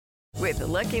With the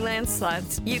Lucky Land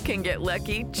Slots, you can get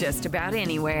lucky just about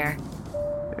anywhere.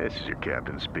 This is your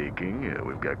captain speaking.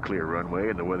 We've got clear runway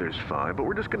and the weather's fine, but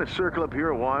we're just going to circle up here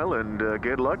a while and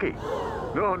get lucky.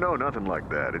 No, nothing like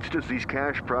that. It's just these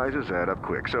cash prizes add up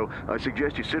quick. So I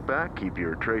suggest you sit back, keep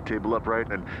your tray table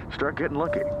upright, and start getting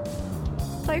lucky.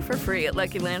 Play for free at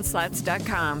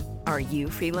LuckyLandSlots.com. Are you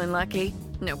feeling lucky?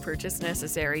 No purchase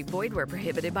necessary. Void where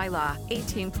prohibited by law.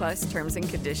 18 plus terms and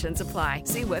conditions apply.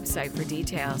 See website for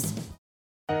details.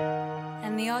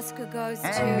 And the Oscar goes to...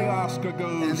 And the Oscar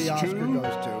goes to...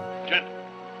 Gentlemen,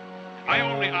 my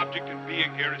only object in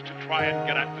being here is to try and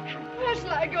get at the truth. Where shall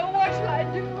I go? What shall I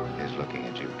do? He's looking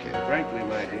at you, kid. Frankly,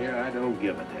 my dear, I don't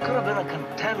give a damn. Could have been a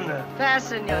contender.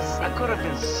 Fasten your seat. I could have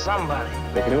been somebody.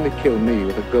 They can only kill me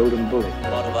with a golden bullet.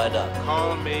 What have I done?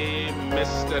 Call me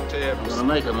Mr. Tibbs. I'm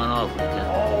gonna make him an offer again.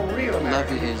 All real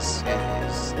Love is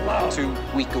too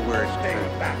weak a word.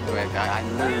 I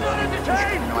loathe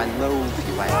you. No, I loathe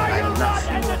you. I love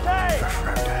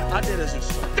you. I did as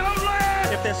instructed. Don't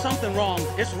laugh! If there's something wrong,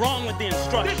 it's wrong with the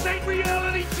instructions. This ain't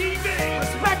reality TV!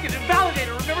 Respect it and validate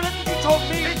it. Remember that's what you told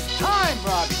me? It's time,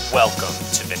 Robbie! Welcome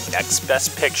to the Next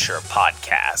Best Picture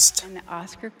podcast. And the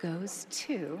Oscar goes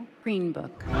to Green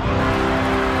Book.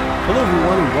 Hello,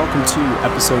 everyone, and welcome to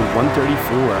episode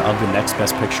 134 of the Next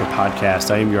Best Picture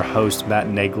podcast. I am your host, Matt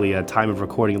Neglia. Time of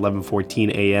recording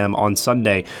 11:14 a.m. on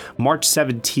Sunday, March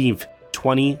 17th,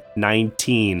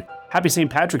 2019. Happy St.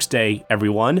 Patrick's Day,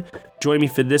 everyone. Joining me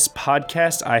for this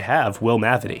podcast, I have Will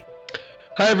Mavity.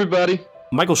 Hi, everybody.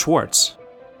 Michael Schwartz.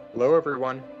 Hello,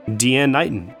 everyone. Deanne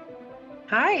Knighton.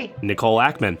 Hi. Nicole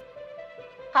Ackman.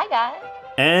 Hi, guys.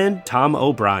 And Tom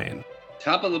O'Brien.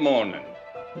 Top of the morning.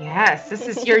 Yes, this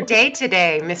is your day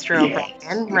today, Mr.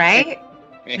 O'Brien, right?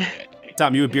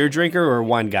 Tom, you a beer drinker or a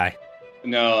wine guy?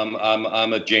 No,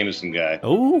 I'm a Jameson guy.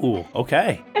 Oh,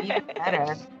 okay. Even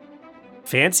better.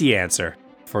 Fancy answer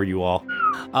for you all.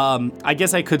 I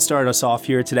guess I could start us off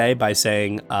here today by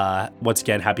saying, once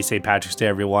again, happy St. Patrick's Day,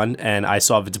 everyone. And I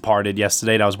saw The Departed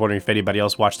yesterday, and I was wondering if anybody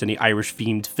else watched any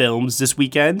Irish-themed films this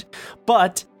weekend.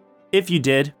 But if you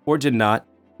did or did not,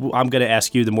 I'm going to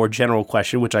ask you the more general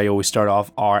question, which I always start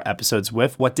off our episodes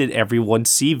with. What did everyone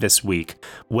see this week?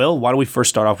 Will, why don't we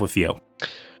first start off with you?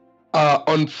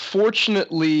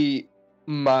 Unfortunately,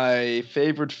 my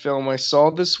favorite film I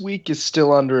saw this week is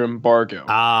still under embargo.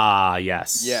 Ah,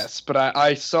 yes. Yes, but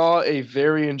I saw a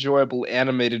very enjoyable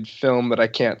animated film that I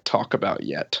can't talk about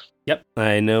yet. Yep,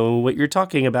 I know what you're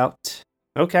talking about.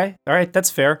 Okay, all right,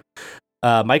 that's fair.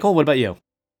 Michael, what about you?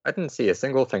 I didn't see a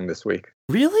single thing this week.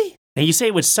 Really? And you say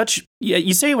it with such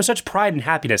pride and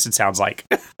happiness, it sounds like.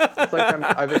 It's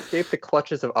like I've escaped the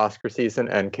clutches of Oscar season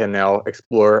and can now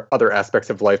explore other aspects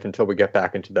of life until we get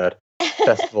back into that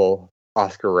festival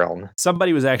Oscar realm.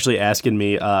 Somebody was actually asking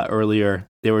me earlier,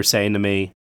 they were saying to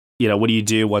me, what do you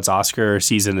do once Oscar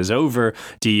season is over?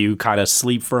 Do you kind of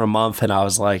sleep for a month? And I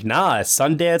was like, nah,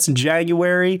 Sundance in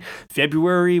January,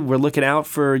 February, we're looking out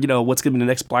for, what's going to be the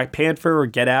next Black Panther or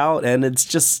Get Out. And it's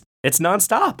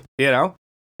nonstop,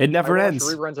 It never ends.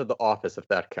 Reruns of The Office, if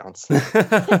that counts.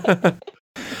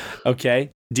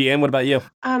 Okay. Deanne, what about you?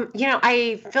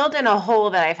 I filled in a hole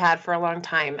that I've had for a long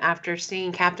time after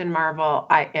seeing Captain Marvel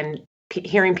and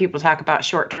hearing people talk about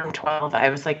Short-Term 12. I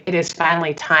was like, it is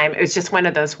finally time. It was just one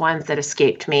of those ones that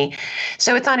escaped me.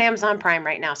 So it's on Amazon Prime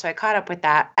right now. So I caught up with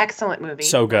that. Excellent movie.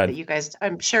 So good. That you guys,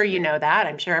 I'm sure you know that.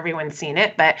 I'm sure everyone's seen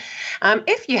it. But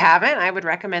if you haven't, I would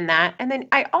recommend that. And then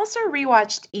I also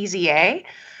rewatched Easy A,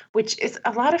 which is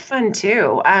a lot of fun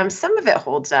too. Some of it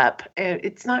holds up.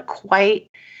 It's not quite,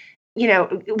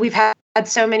 we've had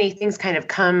so many things kind of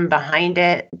come behind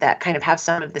it that kind of have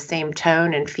some of the same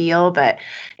tone and feel, but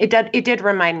it did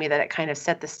remind me that it kind of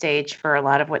set the stage for a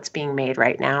lot of what's being made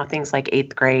right now. Things like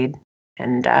 8th Grade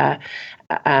and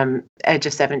Edge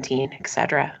of 17,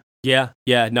 etc. Yeah.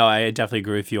 No, I definitely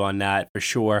agree with you on that for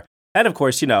sure. And of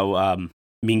course,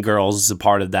 Mean Girls is a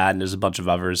part of that, and there's a bunch of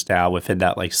others now within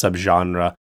that like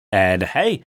subgenre. And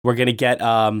hey, we're gonna get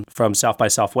from South by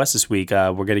Southwest this week.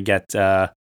 We're gonna get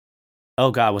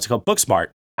what's it called? Booksmart.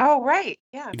 Oh, right,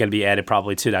 yeah. Going to be added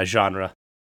probably to that genre.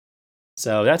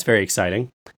 So that's very exciting.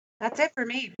 That's it for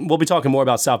me. We'll be talking more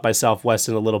about South by Southwest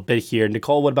in a little bit here.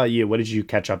 Nicole, what about you? What did you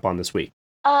catch up on this week?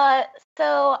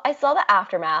 So I saw The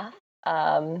Aftermath,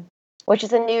 which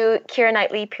is a new Keira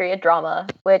Knightley period drama,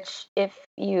 which if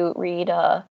you read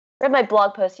my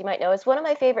blog post, you might know is one of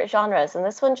my favorite genres, and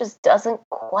this one just doesn't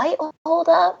quite hold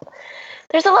up.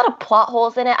 There's a lot of plot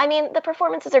holes in it. I mean, the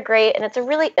performances are great, and it's a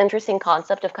really interesting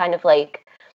concept of kind of like,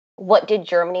 what did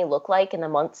Germany look like in the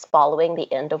months following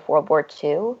the end of World War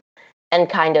II? And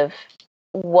kind of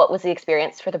what was the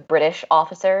experience for the British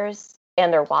officers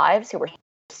and their wives who were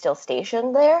still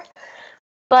stationed there.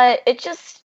 But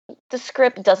the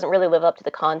script doesn't really live up to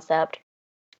the concept,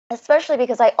 especially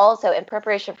because I also, in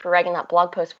preparation for writing that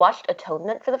blog post, watched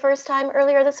Atonement for the first time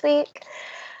earlier this week,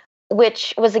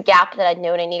 which was a gap that I'd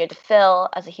known I needed to fill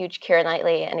as a huge Keira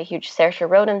Knightley and a huge Saoirse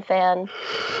Ronan fan.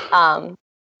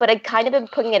 But I'd kind of been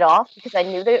putting it off because I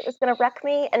knew that it was going to wreck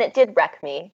me, and it did wreck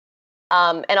me.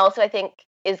 And also, I think,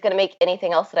 is going to make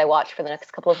anything else that I watch for the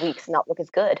next couple of weeks not look as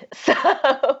good.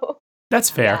 So that's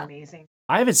fair. Yeah, amazing.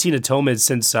 I haven't seen Atonement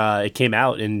since it came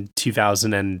out in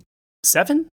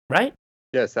 2007, right?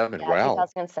 Yeah, 7. Yeah, Wow.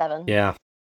 2007. Yeah.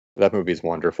 That movie's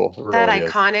wonderful. It That really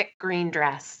is. iconic green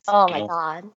dress. Oh my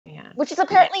god. Yeah. Which is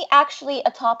apparently actually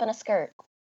a top and a skirt.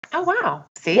 Oh, wow.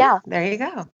 See? Yeah. There you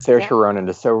go. Saoirse Ronan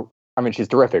is so, I mean, she's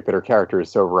terrific, but her character is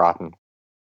so rotten.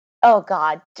 Oh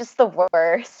god, just the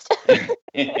worst.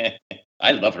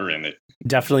 I love her in it.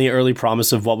 Definitely early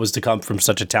promise of what was to come from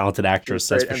such a talented actress,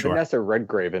 that's for and sure. Vanessa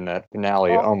Redgrave in that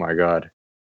finale, Oh. oh my god.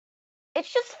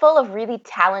 It's just full of really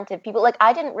talented people. Like,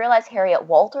 I didn't realize Harriet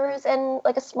Walters in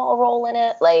like a small role in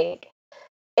it. Like,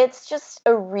 it's just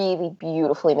a really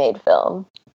beautifully made film.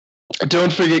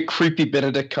 Don't forget creepy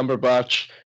Benedict Cumberbatch.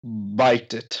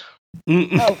 Biked it.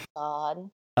 Oh god.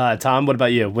 Tom, what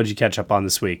about you? What did you catch up on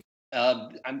this week?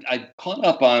 I caught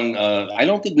up on, I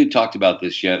don't think we've talked about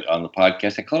this yet on the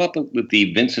podcast. I caught up with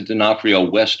the Vincent D'Onofrio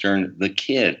Western, The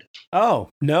Kid. Oh,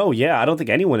 no, yeah. I don't think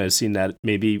anyone has seen that,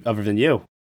 maybe other than you.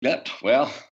 Yep.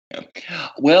 Well,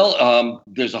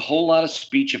 there's a whole lot of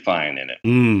speechifying in it.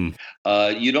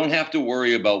 You don't have to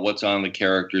worry about what's on the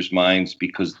characters' minds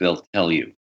because they'll tell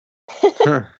you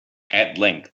at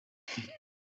length.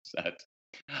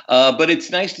 But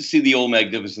it's nice to see the old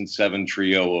Magnificent Seven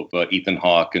trio of Ethan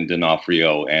Hawke and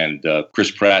D'Onofrio and Chris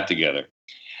Pratt together.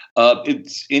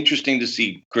 It's interesting to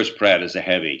see Chris Pratt as a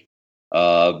heavy.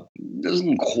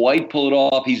 Doesn't quite pull it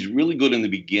off. He's really good in the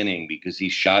beginning because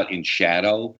he's shot in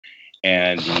shadow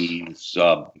and he's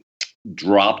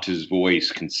dropped his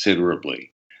voice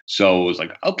considerably. So it was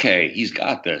like, okay, he's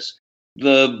got this.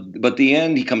 But the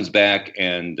end, he comes back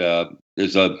and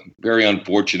there's a very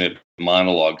unfortunate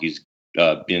monologue he's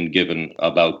been given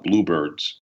about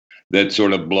bluebirds that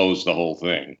sort of blows the whole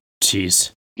thing.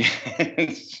 Jeez.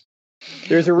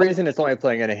 There's a reason it's only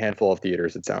playing in a handful of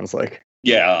theaters, it sounds like.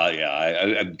 Yeah.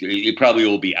 It probably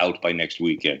will be out by next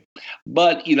weekend.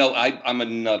 But, I'm a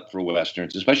nut for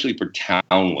Westerns, especially for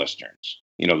town Westerns.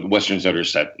 Westerns that are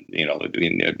set, in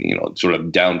sort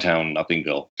of downtown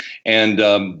Nothingville. And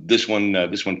this one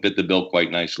fit the bill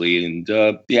quite nicely. And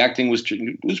the acting was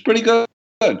pretty good,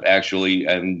 actually.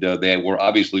 And they were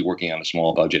obviously working on a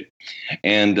small budget.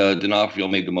 And D'Onofrio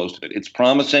made the most of it. It's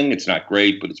promising. It's not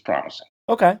great, but it's promising.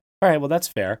 Okay. All right. Well, that's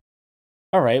fair.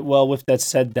 All right. Well, with that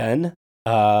said then,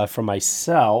 for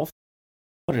myself,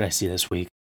 what did I see this week?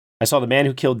 I saw The Man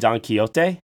Who Killed Don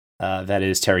Quixote. That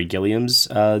is Terry Gilliam's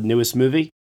newest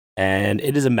movie. And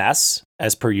it is a mess,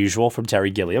 as per usual, from Terry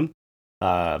Gilliam.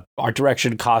 Art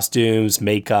direction, costumes,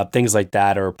 makeup, things like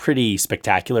that are pretty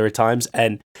spectacular at times.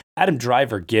 And Adam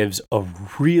Driver gives a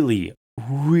really,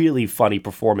 really funny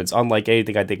performance, unlike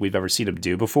anything I think we've ever seen him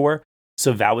do before.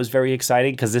 So that was very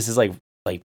exciting because this is like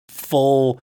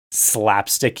full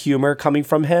slapstick humor coming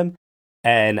from him.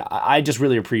 And I just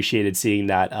really appreciated seeing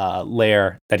that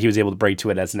layer that he was able to bring to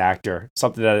it as an actor.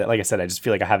 Something that, like I said, I just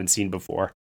feel like I haven't seen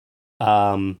before.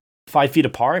 5 Feet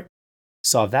Apart,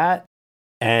 saw that.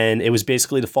 And it was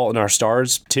basically The Fault in Our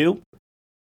Stars 2.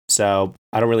 So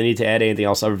I don't really need to add anything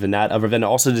else other than that, other than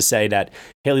also to say that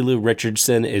Haley Lou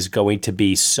Richardson is going to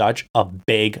be such a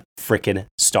big freaking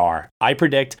star. I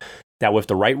predict that with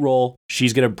the right role,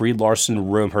 she's going to Brie Larson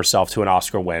room herself to an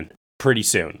Oscar win pretty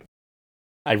soon.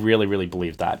 I really, really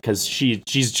believe that because she's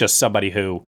just somebody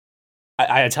who,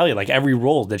 I tell you, like every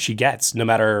role that she gets, no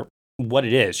matter what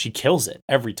it is, she kills it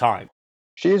every time.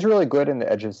 She's really good in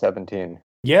The Edge of 17.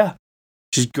 Yeah.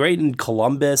 She's great in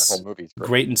Columbus,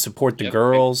 great in Support the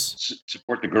Girls.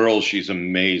 Support the Girls, she's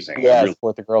amazing. Yeah, really.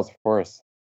 Support the Girls, of course.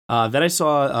 Then I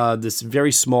saw this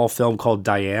very small film called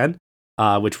Diane,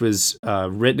 which was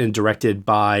written and directed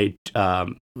by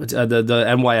the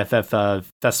NYFF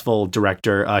festival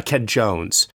director, Ken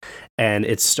Jones. And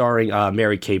it's starring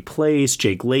Mary Kay Place,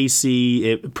 Jake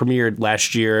Lacey. It premiered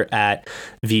last year at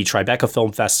the Tribeca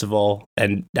Film Festival,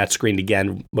 and that screened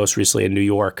again most recently in New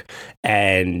York.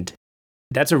 And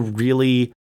that's a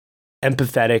really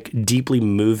empathetic, deeply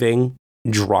moving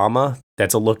drama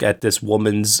that's a look at this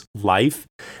woman's life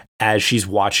as she's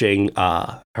watching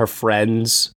her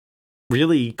friends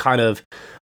really kind of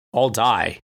all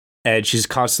die. And she's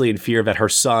constantly in fear that her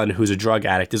son, who's a drug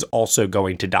addict, is also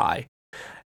going to die.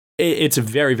 It's a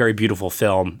very, very beautiful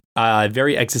film.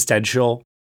 Very existential.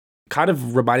 kind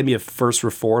of reminded me of First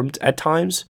Reformed at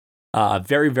times.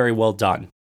 Very, very well done.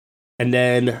 And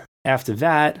then after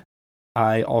that,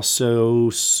 I also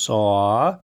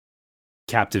saw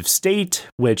Captive State,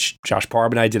 which Josh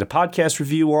Parham and I did a podcast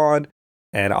review on,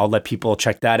 and I'll let people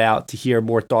check that out to hear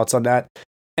more thoughts on that.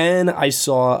 And I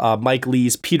saw Mike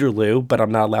Leigh's Peterloo, but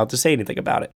I'm not allowed to say anything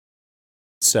about it.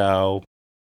 So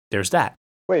there's that.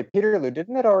 Wait, Peterloo,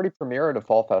 didn't it already premiere at a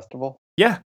fall festival?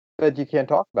 Yeah. But you can't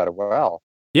talk about it. Wow.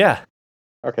 Yeah.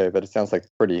 Okay, but it sounds like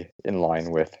pretty in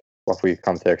line with what we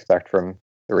come to expect from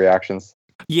the reactions.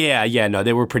 Yeah, no,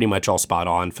 they were pretty much all spot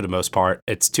on for the most part.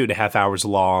 It's 2.5 hours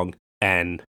long,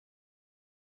 and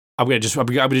I'm gonna just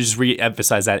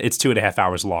re-emphasize that it's 2.5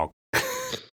 hours long.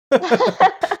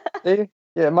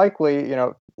 Yeah, Mike Leigh,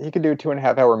 he could do a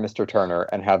 2.5-hour Mr. Turner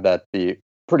and have that be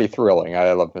pretty thrilling.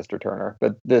 I love Mr. Turner,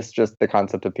 but the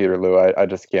concept of Peterloo, I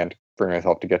just can't bring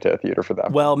myself to get to a theater for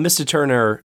that. Well, Mr.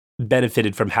 Turner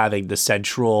benefited from having the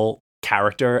central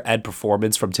character and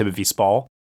performance from Timothy Spall.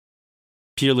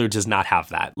 Peterloo does not have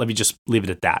that. Let me just leave it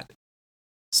at that.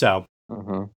 So,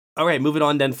 All right, moving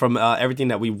on then from everything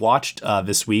that we watched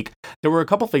this week. There were a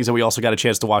couple things that we also got a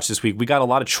chance to watch this week. We got a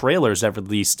lot of trailers that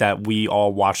released that we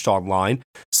all watched online.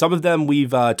 Some of them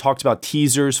we've talked about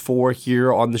teasers for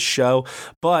here on the show,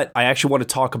 but I actually want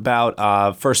to talk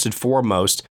about first and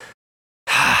foremost,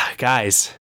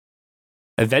 guys,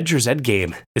 Avengers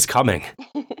Endgame is coming.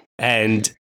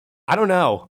 And I don't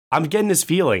know. I'm getting this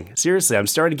feeling. Seriously, I'm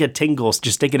starting to get tingles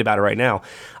just thinking about it right now.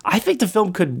 I think the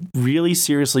film could really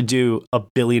seriously do $1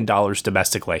 billion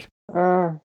domestically.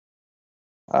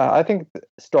 I think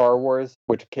Star Wars,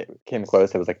 which came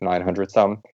close, it was like 900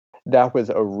 some. That was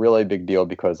a really big deal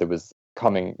because it was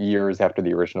coming years after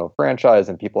the original franchise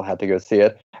and people had to go see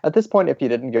it. At this point, if you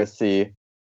didn't go see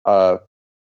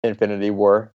Infinity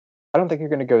War, I don't think you're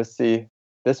going to go see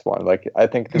this one. Like, I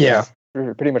think this is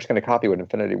pretty much going to copy what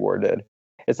Infinity War did.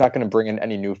 It's not going to bring in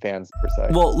any new fans, per se.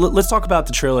 Well, let's talk about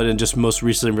the trailer that just most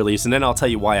recently released, and then I'll tell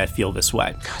you why I feel this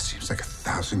way. God, seems like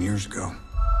 1,000 years ago.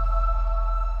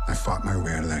 I fought my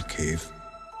way out of that cave.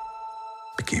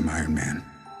 Became Iron Man.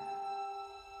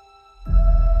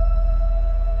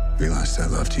 Realized I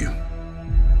loved you.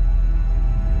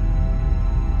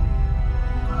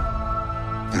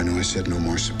 I know I said no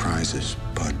more surprises,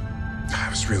 but I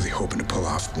was really hoping to pull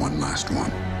off one last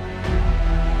one.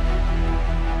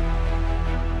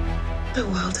 The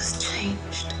world has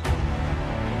changed.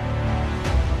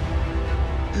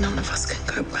 None of us can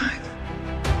go back.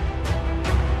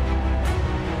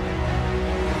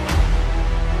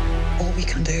 All we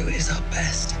can do is our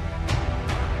best.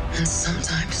 And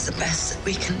sometimes the best that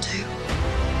we can do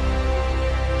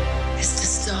is to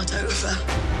start over.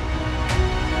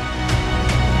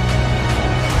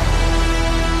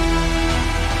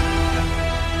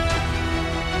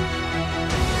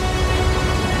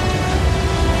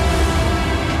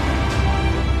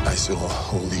 I saw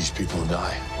all these people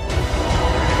die.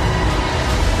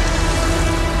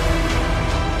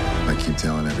 I keep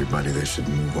telling everybody they should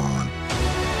move on.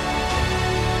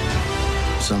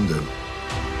 Some do,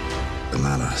 but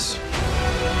not us.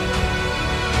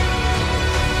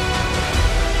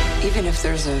 Even if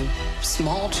there's a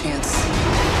small chance,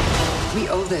 we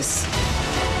owe this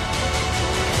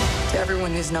to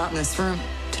everyone who's not in this room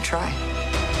to try.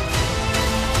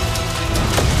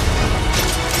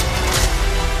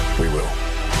 We will.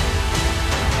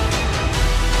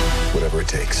 Whatever it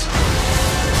takes.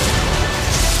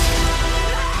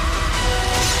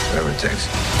 Whatever it takes.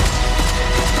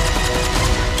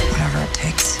 Whatever it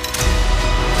takes.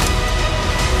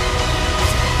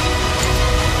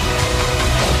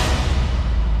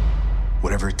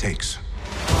 Whatever it takes.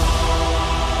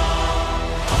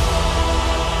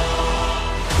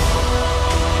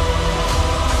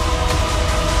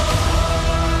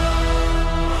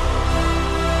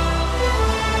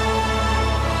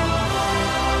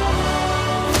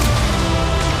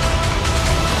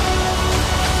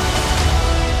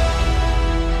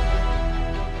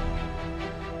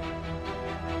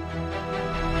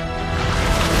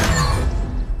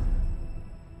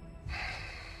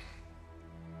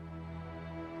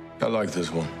 I like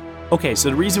this one. Okay, so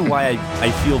the reason why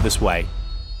I feel this way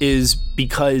is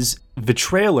because the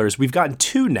trailers, we've gotten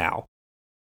 2 now,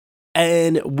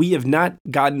 and we have not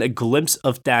gotten a glimpse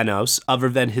of Thanos other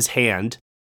than his hand.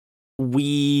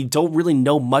 We don't really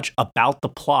know much about the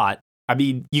plot. I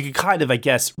mean, you can kind of, I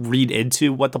guess, read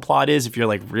into what the plot is if you're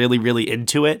like really, really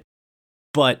into it.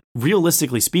 But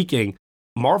realistically speaking,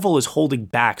 Marvel is holding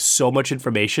back so much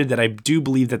information that I do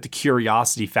believe that the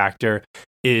curiosity factor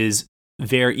is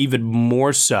there even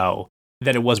more so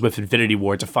than it was with Infinity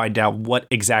War to find out what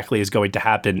exactly is going to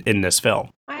happen in this film.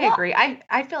 I agree.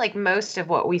 I feel like most of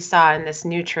what we saw in this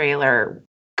new trailer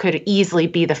could easily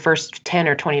be the first 10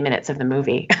 or 20 minutes of the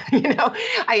movie.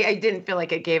 I didn't feel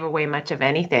like it gave away much of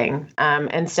anything.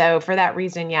 And so for that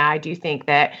reason, yeah, I do think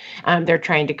that they're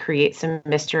trying to create some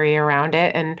mystery around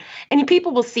it. And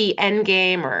people will see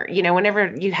Endgame or,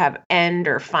 whenever you have end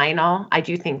or final, I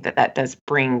do think that does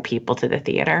bring people to the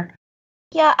theater.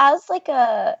 Yeah, as like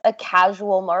a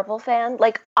casual Marvel fan,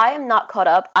 like I am not caught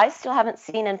up. I still haven't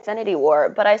seen Infinity War,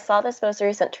 but I saw this most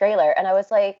recent trailer and I was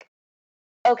like,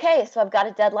 okay, so I've got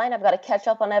a deadline. I've got to catch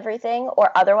up on everything,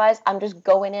 or otherwise I'm just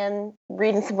going in,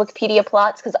 reading some Wikipedia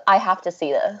plots because I have to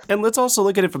see this. And let's also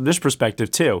look at it from this perspective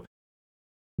too.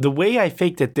 The way I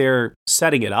think that they're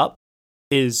setting it up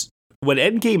is when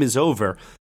Endgame is over,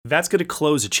 that's going to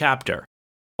close a chapter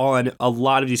on a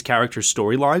lot of these characters'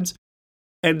 storylines.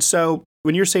 And so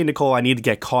when you're saying, Nicole, I need to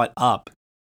get caught up,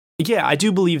 yeah, I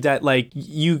do believe that like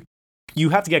you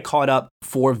have to get caught up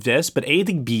for this, but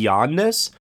anything beyond this,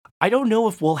 I don't know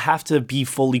if we'll have to be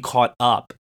fully caught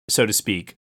up, so to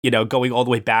speak, going all the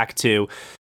way back to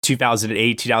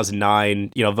 2008,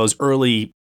 2009, those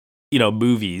early,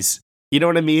 movies. You know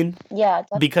what I mean? Yeah.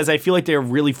 Definitely. Because I feel like they're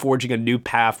really forging a new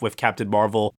path with Captain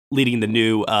Marvel leading the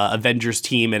new Avengers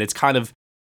team. And it's kind of,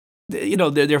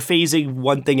 they're phasing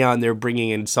one thing out and they're bringing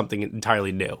in something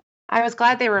entirely new. I was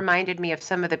glad they reminded me of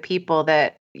some of the people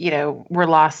that, were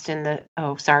lost in the,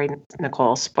 oh, sorry,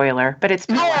 Nicole, spoiler, but it's,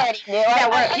 that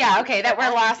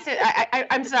we're lost.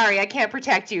 I'm sorry, I can't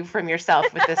protect you from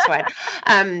yourself with this one.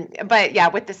 But yeah,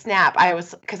 with the snap,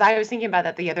 because I was thinking about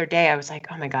that the other day. I was like,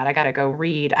 oh my God, I got to go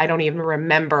read. I don't even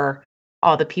remember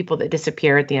all the people that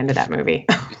disappear at the end of that movie.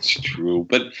 It's true.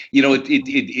 But,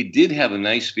 it did have a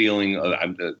nice feeling.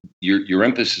 Your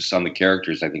emphasis on the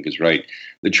characters, I think, is right.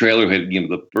 The trailer had,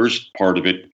 the first part of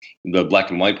it, the black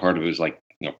and white part of it was like,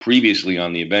 previously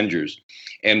on the Avengers.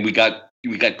 And we got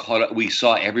caught up. We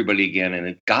saw everybody again, and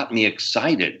it got me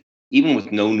excited, even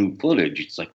with no new footage.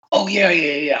 It's like, oh,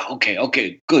 yeah.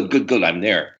 Okay. Good. I'm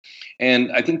there.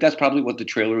 And I think that's probably what the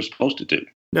trailer is supposed to do.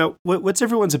 Now, what's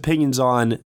everyone's opinions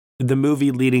on the movie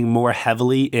leading more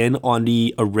heavily in on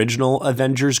the original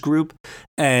Avengers group,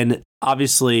 and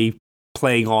obviously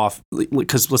playing off,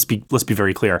 because let's be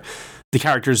very clear, the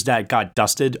characters that got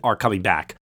dusted are coming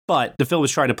back, but the film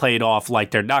is trying to play it off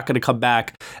like they're not going to come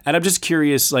back. And I'm just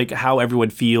curious, like, how everyone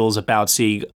feels about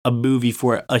seeing a movie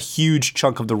for a huge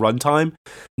chunk of the runtime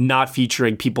not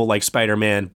featuring people like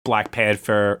Spider-Man, Black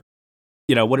Panther.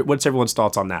 What's everyone's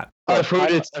thoughts on that? I've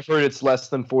heard it's less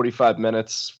than 45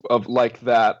 minutes of like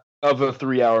that of a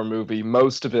 3-hour movie.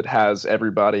 Most of it has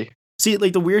everybody. See,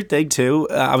 like the weird thing too,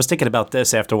 I was thinking about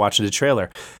this after watching the trailer.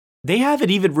 They haven't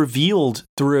even revealed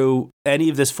through any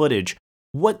of this footage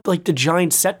what like the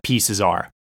giant set pieces are.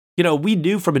 We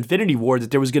knew from Infinity War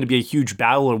that there was going to be a huge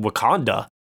battle in Wakanda,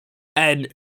 and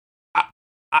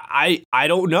I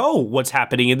don't know what's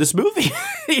happening in this movie.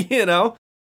 I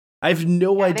have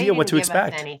no idea what to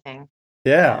expect. Anything.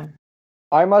 Yeah.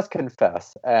 I must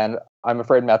confess, and I'm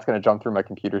afraid Matt's going to jump through my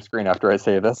computer screen after I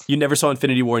say this. You never saw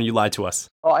Infinity War and you lied to us.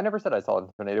 Oh, I never said I saw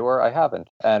Infinity War. I haven't.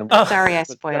 And sorry, I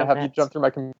spoiled it. Have you jump through my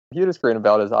computer screen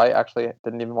about is I actually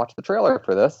didn't even watch the trailer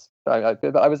for this. I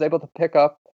was able to pick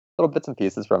up little bits and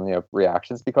pieces from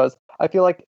reactions, because I feel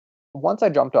like once I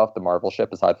jumped off the Marvel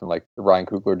ship, aside from like Ryan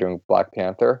Coogler doing Black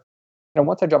Panther,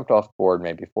 once I jumped off board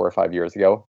maybe 4 or 5 years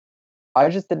ago, I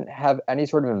just didn't have any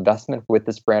sort of investment with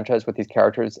this franchise, with these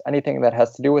characters, anything that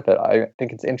has to do with it. I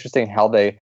think it's interesting how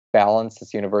they balance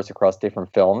this universe across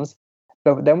different films.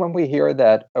 But then when we hear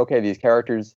that, okay, these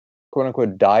characters, quote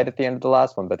unquote, died at the end of the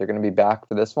last one, but they're going to be back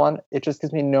for this one, it just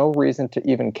gives me no reason to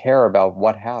even care about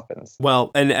what happens.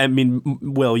 Well, and I mean,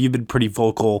 Will, you've been pretty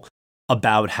vocal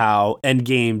about how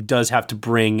Endgame does have to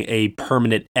bring a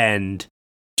permanent end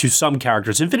to some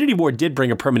characters. Infinity War did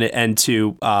bring a permanent end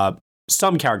to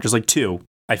some characters, like 2,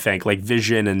 I think, like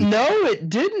Vision and... No, it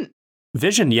didn't.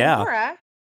 Vision, yeah. Laura.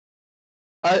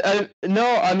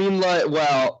 I mean, like,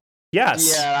 well...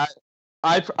 Yes. Yeah,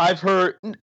 I've heard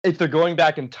if they're going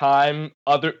back in time,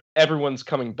 everyone's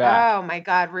coming back. Oh my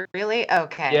God, really?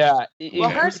 Okay. Yeah. Well,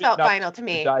 hers felt final to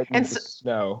me. And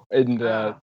snow in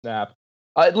the snap.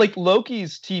 Like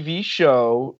Loki's TV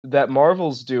show that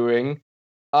Marvel's doing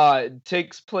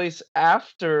takes place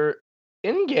after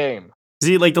Endgame.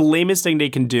 See, like the lamest thing they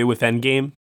can do with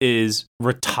Endgame is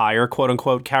retire quote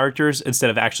unquote characters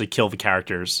instead of actually kill the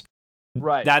characters.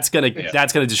 Right. That's gonna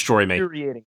destroy me.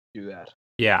 Infuriating to do that.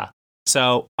 Yeah.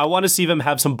 So I want to see them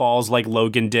have some balls like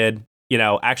Logan did.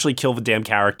 Actually kill the damn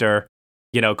character.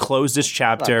 close this It's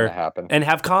not gonna chapter happen. and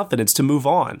have confidence to move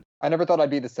on. I never thought I'd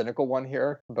be the cynical one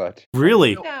here, but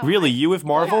Really, you with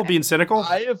Marvel being cynical?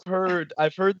 I've heard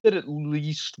that at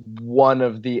least one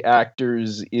of the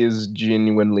actors is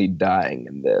genuinely dying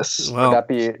in this. would that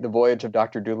be the voyage of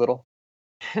Dr. Doolittle?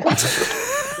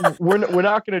 We're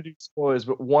not going to do spoilers,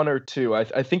 but one or two.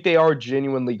 I think they are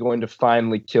genuinely going to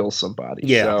finally kill somebody.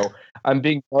 Yeah. So I'm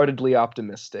being guardedly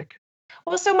optimistic.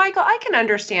 Well, so Michael, I can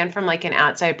understand from like an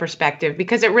outside perspective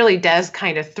because it really does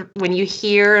kind of when you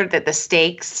hear that the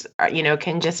stakes are,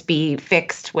 can just be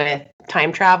fixed with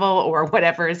time travel or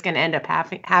whatever is going to end up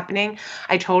happening.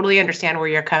 I totally understand where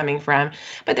you're coming from,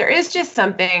 but there is just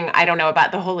something I don't know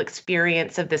about the whole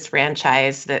experience of this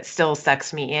franchise that still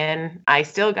sucks me in. I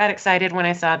still got excited when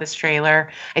I saw this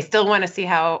trailer. I still want to see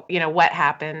how, what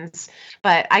happens,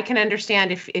 but I can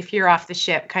understand if you're off the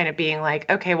ship kind of being like,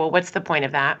 okay, well, what's the point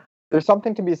of that? There's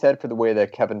something to be said for the way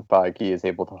that Kevin Feige is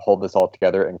able to hold this all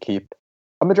together and keep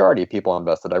a majority of people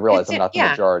invested. I realize I'm not the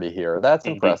majority here. That's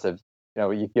impressive.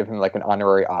 You give him like an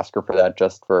honorary Oscar for that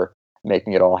just for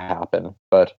making it all happen.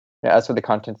 But as for the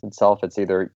content itself, it's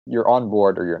either you're on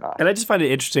board or you're not. And I just find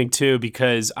it interesting too,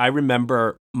 because I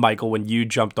remember, Michael, when you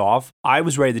jumped off, I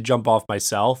was ready to jump off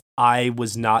myself. I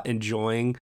was not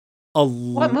enjoying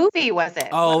what movie was it?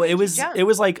 Oh, it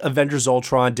was like Avengers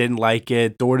Ultron, didn't like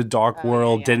it. Thor the Dark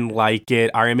World, didn't like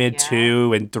it. Iron Man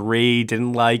 2 and 3,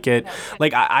 didn't like it.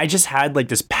 Like I just had like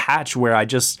this patch where I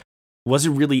just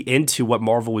wasn't really into what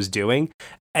Marvel was doing.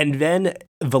 And then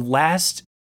the last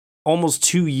almost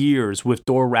 2 years with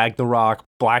Thor Ragnarok,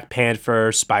 Black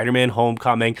Panther, Spider-Man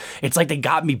Homecoming, it's like they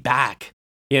got me back,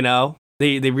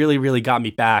 They really, really got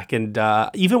me back. And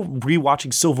even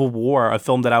rewatching Civil War, a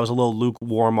film that I was a little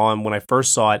lukewarm on when I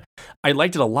first saw it, I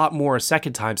liked it a lot more a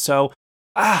second time. So,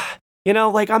 I'm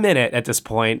in it at this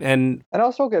point. And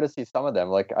also good to see some of them.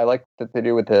 Like, I like that they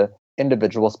do with the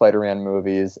individual Spider-Man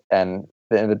movies and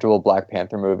the individual Black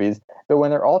Panther movies. But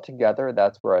when they're all together,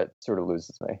 that's where it sort of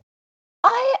loses me.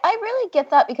 I really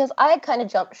get that because I had kind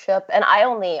of jumped ship and I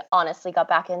only honestly got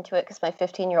back into it because my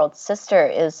 15-year-old sister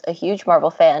is a huge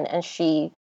Marvel fan, and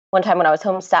she, one time when I was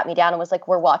home, sat me down and was like,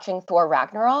 we're watching Thor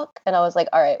Ragnarok. And I was like,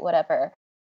 all right, whatever.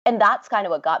 And that's kind of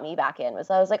what got me back in, was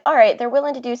I was like, all right, they're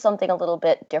willing to do something a little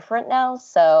bit different now.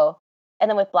 So, and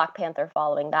then with Black Panther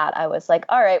following that, I was like,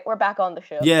 all right, we're back on the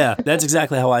show. Yeah, that's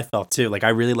exactly how I felt too. Like, I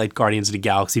really liked Guardians of the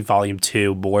Galaxy Volume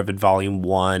 2 more than Volume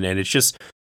 1. And it's just,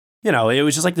 it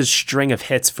was just like this string of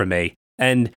hits for me.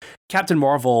 And Captain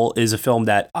Marvel is a film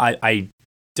that I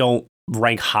don't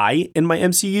rank high in my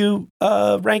MCU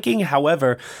ranking.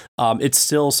 However, it's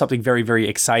still something very, very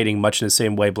exciting, much in the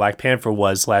same way Black Panther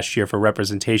was last year for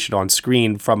representation on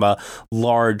screen from a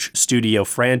large studio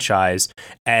franchise.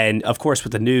 And of course,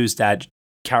 with the news that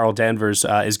Carol Danvers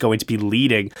is going to be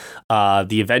leading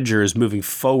the Avengers moving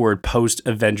forward post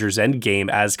Avengers Endgame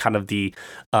as kind of the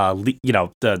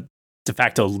the de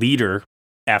facto leader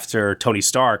after Tony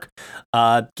Stark,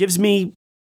 gives me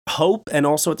hope, and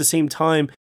also at the same time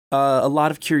a lot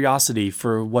of curiosity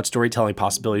for what storytelling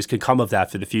possibilities could come of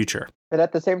that for the future. But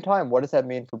at the same time, what does that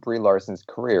mean for Brie Larson's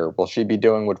career? Will she be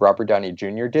doing what Robert Downey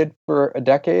Jr. did for a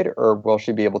decade, or will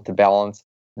she be able to balance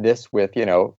this with,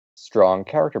 strong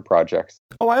character projects?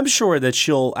 Oh, I'm sure that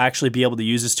she'll actually be able to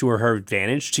use this to her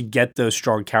advantage to get those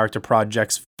strong character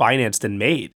projects financed and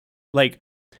made. Like,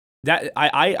 that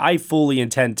I fully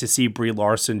intend to see Brie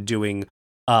Larson doing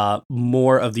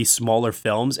more of these smaller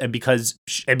films, and because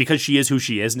she is who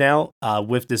she is now,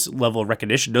 with this level of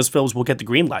recognition, those films will get the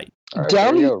green light. Right,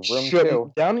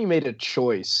 Downey made a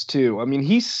choice too. I mean,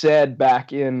 he said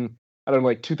back in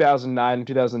 2009,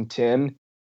 2010,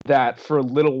 that for a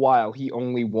little while he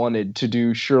only wanted to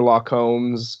do Sherlock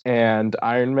Holmes and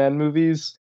Iron Man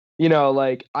movies.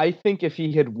 I think if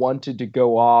he had wanted to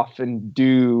go off and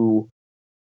do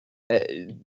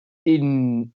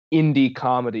in indie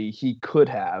comedy, he could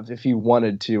have if he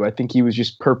wanted to. I think he was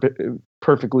just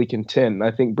perfectly content.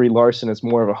 I think Brie Larson has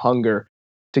more of a hunger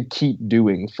to keep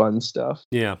doing fun stuff.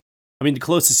 Yeah. I mean, the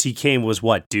closest he came was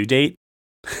what, Due Date?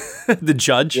 The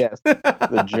Judge? Yes.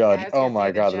 The Judge. Oh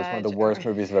my God, that's one of the worst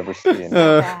movies I've ever seen.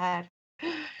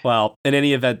 Well, in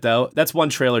any event, though, that's one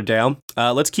trailer down.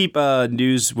 Let's keep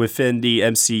news within the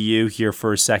MCU here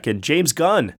for a second. James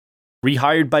Gunn,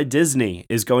 rehired by Disney,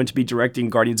 is going to be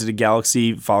directing Guardians of the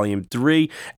Galaxy Volume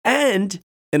 3, and,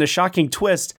 in a shocking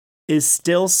twist, is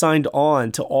still signed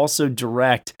on to also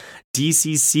direct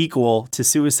DC's sequel to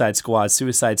Suicide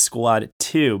Squad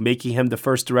 2, making him the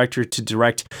first director to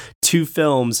direct 2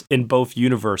 films in both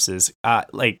universes.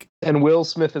 And Will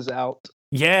Smith is out.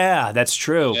 Yeah, that's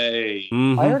true. Hey.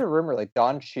 Mm-hmm. I heard a rumor like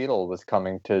Don Cheadle was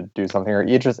coming to do something, or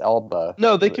Idris Elba.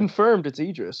 No, they confirmed it's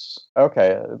Idris.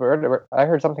 Okay, I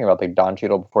heard something about like Don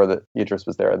Cheadle before that Idris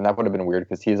was there, and that would have been weird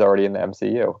because he's already in the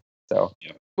MCU. So,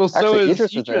 well, so actually, is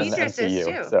Idris was in the Idris is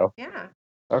MCU. too. So, yeah.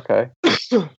 Okay,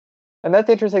 and that's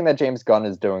interesting that James Gunn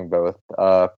is doing both.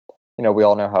 We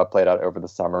all know how it played out over the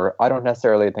summer. I don't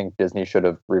necessarily think Disney should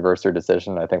have reversed their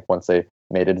decision. I think once they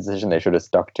made a decision, they should have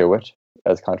stuck to it,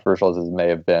 as controversial as it may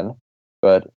have been.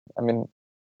 But I mean,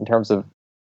 in terms of,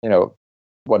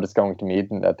 what it's going to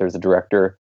mean, that there's a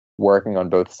director working on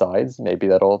both sides, maybe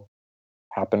that'll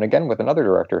happen again with another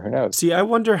director. Who knows? See, I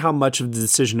wonder how much of the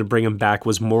decision to bring him back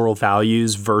was moral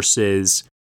values versus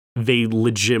they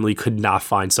legitimately could not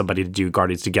find somebody to do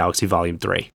Guardians of the Galaxy Volume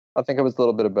 3. I think it was a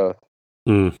little bit of both.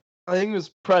 I think it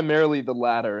was primarily the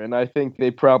latter, and I think they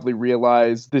probably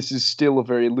realized this is still a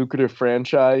very lucrative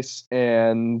franchise,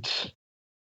 and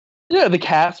the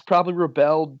cast probably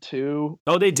rebelled too.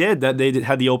 Oh, they did. That they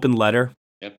had the open letter.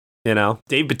 Yep.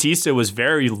 Dave Bautista was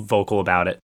very vocal about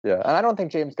it. Yeah, and I don't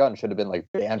think James Gunn should have been like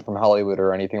banned from Hollywood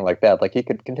or anything like that. Like he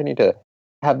could continue to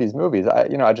have these movies.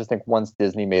 I just think once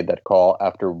Disney made that call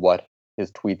after what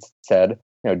his tweets said,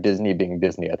 Disney being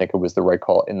Disney, I think it was the right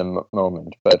call in the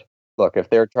moment. But look, if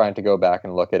they're trying to go back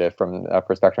and look at it from that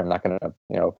perspective, I'm not going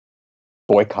to,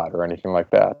 boycott or anything like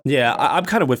that. Yeah, I'm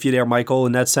kind of with you there, Michael,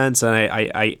 in that sense, and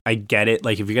I get it.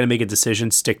 Like, if you're going to make a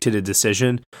decision, stick to the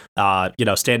decision.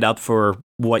 Stand up for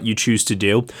what you choose to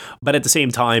do. But at the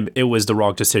same time, it was the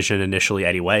wrong decision initially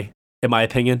anyway, in my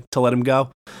opinion, to let him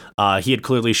go. He had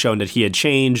clearly shown that he had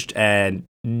changed, and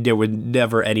there were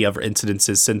never any other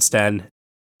incidences since then.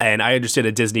 And I understand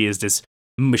that Disney is this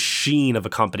machine of a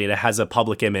company that has a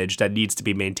public image that needs to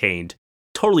be maintained.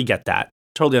 Totally get that.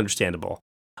 Totally understandable.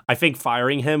 I think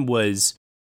firing him was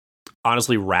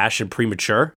honestly rash and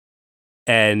premature.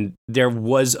 And there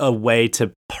was a way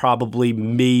to probably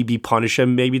maybe punish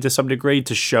him, maybe to some degree,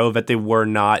 to show that they were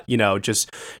not,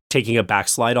 just taking a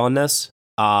backslide on this.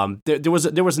 There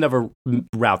was never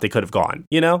route they could have gone,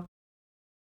 No?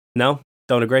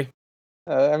 Don't agree?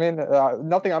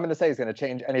 Nothing I'm going to say is going to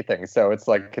change anything. So it's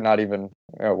like not even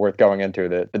worth going into.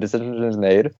 The decision is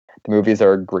made. The movies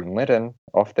are greenlit, and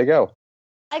off they go.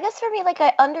 I guess for me,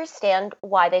 I understand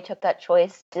why they took that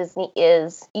choice. Disney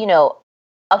is,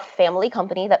 a family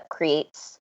company that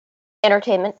creates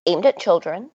entertainment aimed at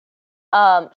children.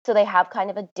 So they have kind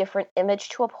of a different image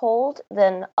to uphold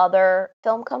than other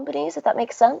film companies, if that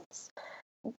makes sense.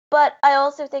 But I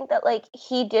also think that,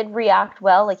 he did react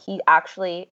well. He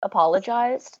actually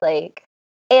apologized.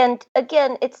 And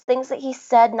again, it's things that he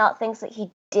said, not things that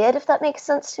he did, if that makes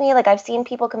sense to me. I've seen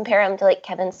people compare him to,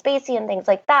 Kevin Spacey and things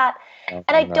like that. And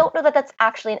I don't know that that's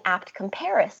actually an apt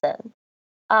comparison.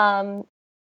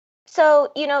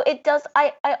 So, it does,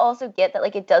 I also get that,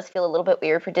 it does feel a little bit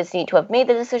weird for Disney to have made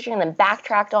the decision and then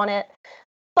backtracked on it.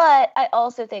 But I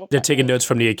also think they're taking notes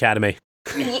from the Academy.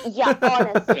 Yeah,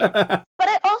 honestly. But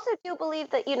I also do believe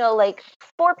that,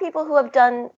 for people who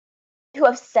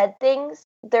have said things,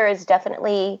 there is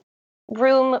definitely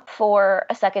room for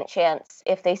a second chance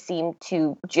if they seem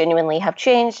to genuinely have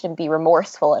changed and be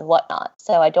remorseful and whatnot.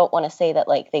 So I don't want to say that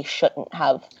they shouldn't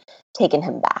have taken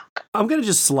him back. I'm going to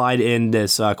just slide in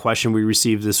this question we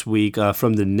received this week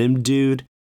from the Nim Dude.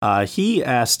 He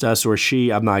asked us, or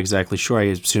she, I'm not exactly sure, I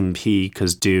assume he,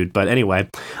 because dude, but anyway,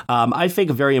 I think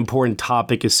a very important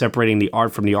topic is separating the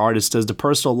art from the artist. Does the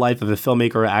personal life of a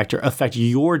filmmaker or actor affect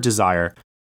your desire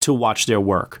to watch their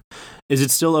work? Is it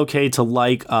still okay to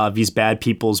like these bad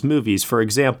people's movies? For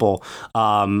example,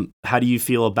 how do you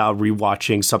feel about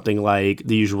rewatching something like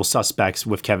The Usual Suspects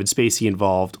with Kevin Spacey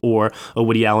involved, or a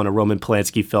Woody Allen or Roman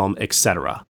Polanski film,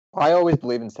 etc.? I always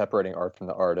believe in separating art from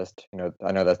the artist.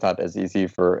 I know that's not as easy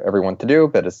for everyone to do,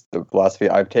 but it's the philosophy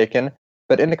I've taken.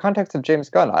 But in the context of James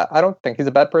Gunn, I don't think he's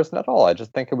a bad person at all. I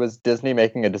just think it was Disney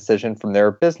making a decision from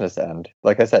their business end.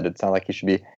 Like I said, it's not like he should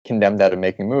be condemned out of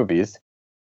making movies.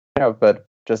 But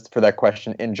just for that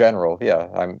question in general, yeah,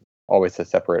 I'm always a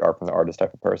separate art from the artist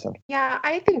type of person. Yeah,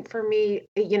 I think for me,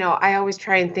 I always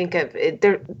try and think of it.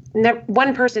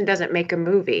 One person doesn't make a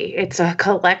movie. It's a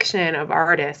collection of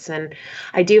artists. And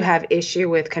I do have issue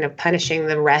with kind of punishing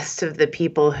the rest of the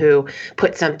people who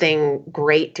put something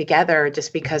great together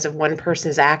just because of one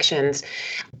person's actions.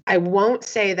 I won't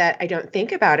say that I don't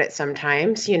think about it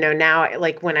sometimes. Now,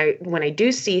 when I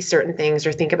do see certain things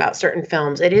or think about certain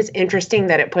films, it is interesting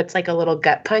that it puts a little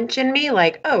gut punch in me,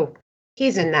 oh,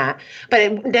 he's in that, but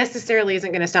it necessarily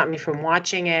isn't going to stop me from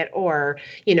watching it or,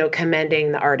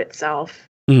 commending the art itself.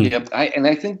 Yep.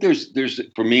 I think there's,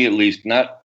 for me at least,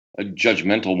 not a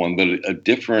judgmental one, but a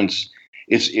difference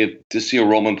to see a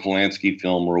Roman Polanski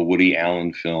film or a Woody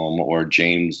Allen film or a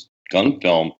James Gunn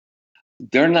film,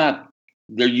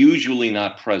 they're usually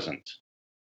not present.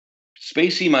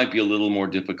 Spacey might be a little more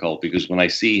difficult because when I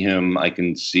see him, I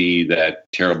can see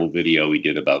that terrible video he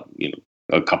did about,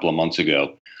 a couple of months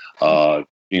ago,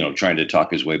 trying to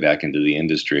talk his way back into the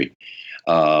industry.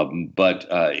 But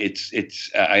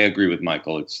I agree with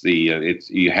Michael.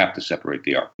 You have to separate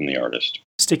the art from the artist.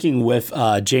 Sticking with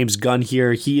James Gunn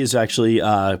here, he is actually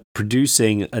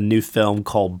producing a new film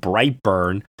called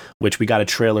Brightburn, which we got a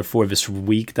trailer for this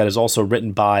week, that is also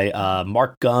written by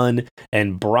Mark Gunn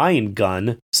and Brian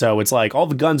Gunn. So it's like all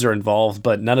the Gunns are involved,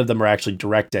 but none of them are actually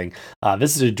directing.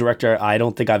 This is a director I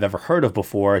don't think I've ever heard of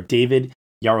before, David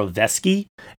Yarovesky,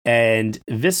 and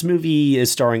this movie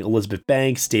is starring Elizabeth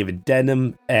Banks, David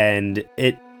Denham, and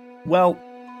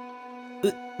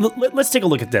let's take a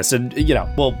look at this, and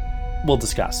we'll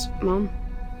discuss. Mom,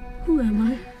 who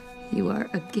am I? You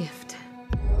are a gift.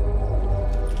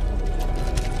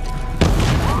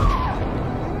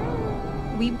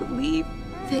 We believe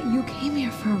that you came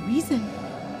here for a reason.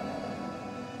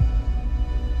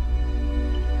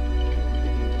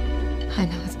 I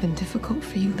know it's been difficult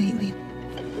for you lately,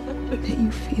 that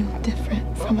you feel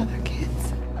different from other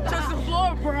kids. Touch the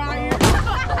floor, Brian!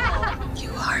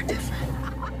 You are different.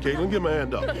 Caitlin, get my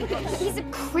hand up. He's a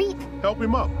creep. Help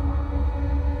him up.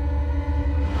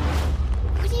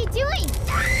 What are you doing?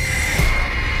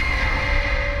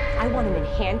 I want him in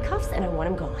handcuffs and I want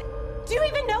him gone. Do you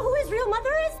even know who his real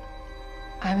mother is?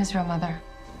 I'm his real mother.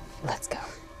 Let's go.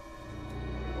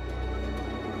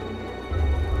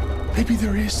 Maybe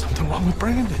there is something wrong with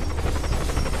Brandon.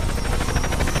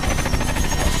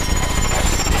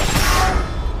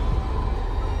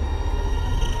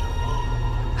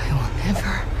 I will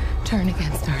never turn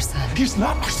against our son. He's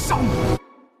not my son!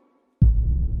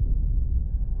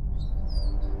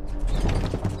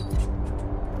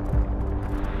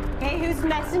 Hey, who's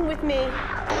messing with me?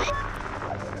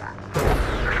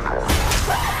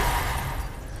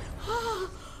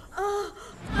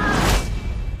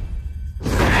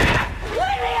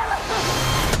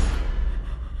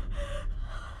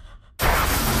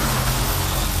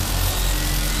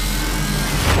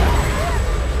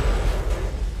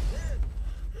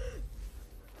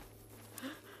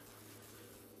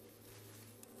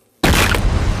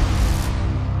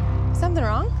 Something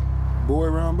wrong? Boy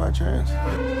around by chance?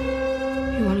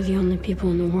 You're one of the only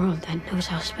people in the world that knows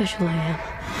how special I am.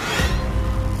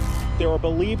 There are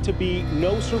believed to be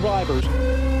no survivors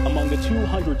among the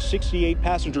 268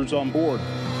 passengers on board.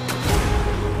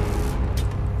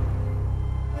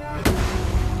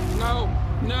 No!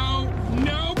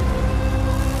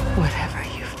 Whatever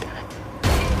you've done,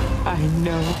 I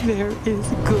know there is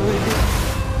good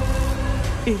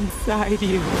inside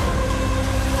you.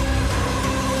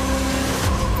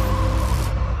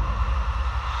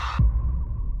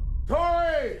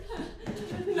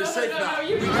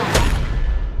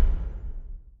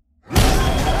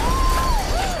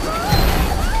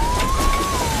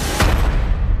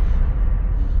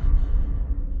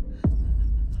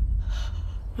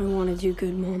 I want to do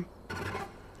good, Mom.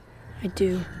 I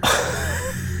do.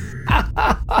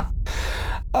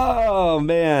 Oh,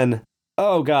 man.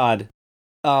 Oh, God.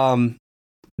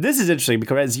 This is interesting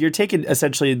because you're taking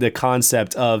essentially the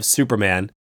concept of Superman,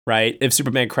 right? If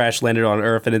Superman crash landed on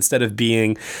Earth, and instead of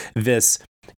being this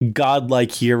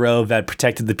godlike hero that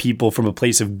protected the people from a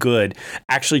place of good,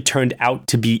 actually turned out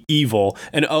to be evil.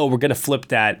 And we're gonna flip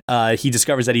that. He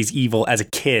discovers that he's evil as a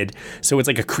kid, so it's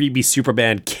like a creepy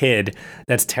Superman kid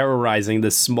that's terrorizing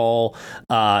this small,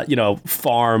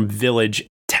 farm village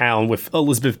town with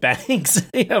Elizabeth Banks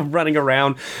running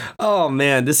around. Oh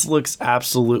man, this looks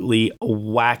absolutely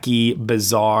wacky,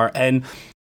 bizarre, and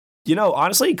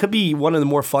honestly, it could be one of the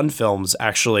more fun films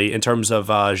actually in terms of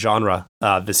genre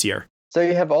this year. So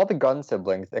you have all the Gunn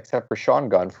siblings except for Sean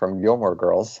Gunn from Gilmore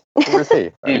Girls. Where's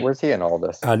he? Where's he in all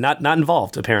this? Not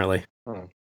involved, apparently.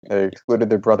 They excluded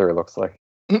their brother, it looks like.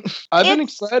 I've been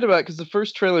excited about it because the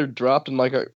first trailer dropped in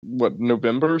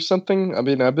November or something. I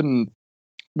mean, I've been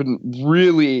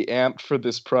really amped for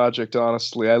this project,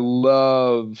 honestly. I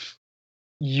love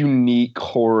unique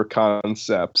horror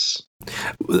concepts.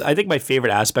 I think my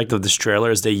favorite aspect of this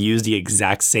trailer is they use the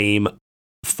exact same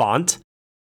font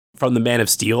from the Man of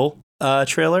Steel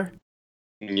trailer.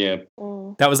 Yeah.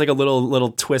 That was like a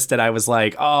little twist that I was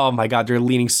like, oh my God, they're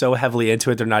leaning so heavily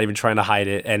into it. They're not even trying to hide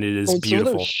it. And it is beautiful. Some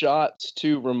of those shots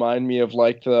too remind me of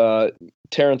like the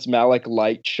Terrence Malick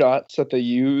light shots that they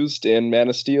used in Man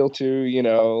of Steel too,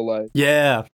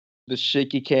 yeah, the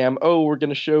shaky cam. Oh, we're going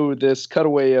to show this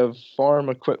cutaway of farm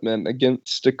equipment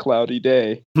against a cloudy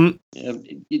day.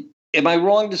 Am I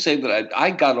wrong to say that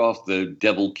I got off the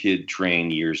Devil Kid train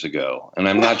years ago, and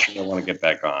I'm not sure I want to get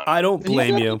back on? I don't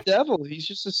blame you. The devil, he's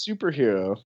just a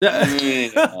superhero.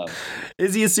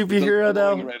 Is he a superhero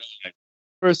though?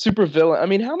 Or a supervillain? I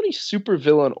mean, how many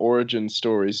supervillain origin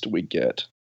stories do we get?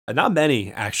 Not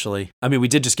many, actually. I mean, we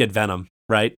did just get Venom,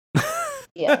 right?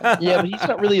 Yeah. Yeah, but he's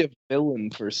not really a villain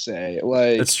per se.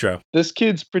 Like, That's true. This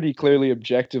kid's pretty clearly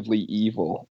objectively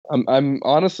evil. I'm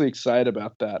honestly excited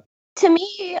about that. To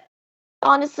me,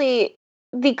 honestly,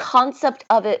 the concept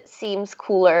of it seems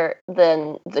cooler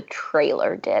than the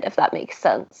trailer did, if that makes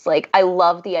sense. Like, I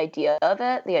love the idea of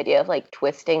it, the idea of like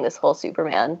twisting this whole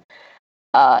Superman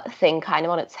thing kind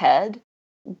of on its head,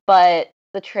 but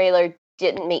the trailer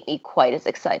didn't make me quite as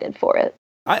excited for it.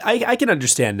 I can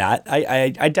understand that.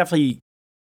 I definitely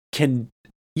can.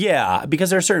 Yeah, because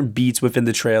there are certain beats within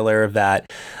the trailer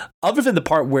that, other than the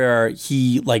part where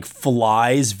he like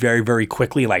flies very, very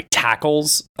quickly, like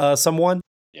tackles someone.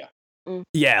 Yeah.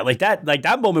 Yeah, like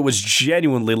that moment was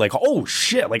genuinely like, oh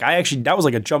shit! Like that was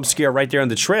like a jump scare right there in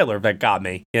the trailer that got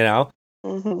me. You know.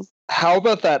 Mm-hmm. How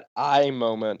about that eye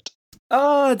moment?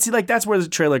 See, like that's where the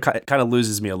trailer kind of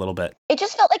loses me a little bit. It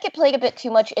just felt like it played a bit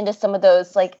too much into some of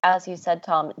those, like as you said,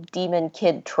 Tom, demon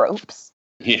kid tropes.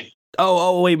 Yeah.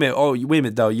 Oh, wait a minute. Oh, wait a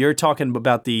minute though. You're talking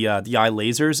about the eye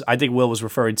lasers. I think Will was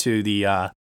referring to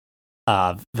the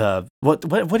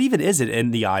what even is it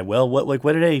in the eye, Will?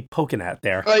 What are they poking at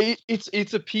there?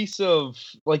 It's a piece of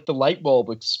like the light bulb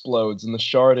explodes and the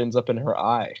shard ends up in her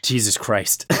eye. Jesus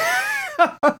Christ.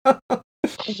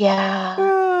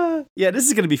 Yeah. Yeah, this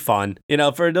is going to be fun. You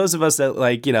know, for those of us that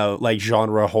like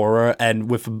genre horror and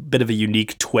with a bit of a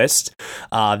unique twist,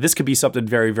 this could be something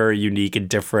very, very unique and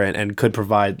different and could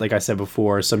provide, like I said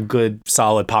before, some good,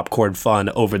 solid popcorn fun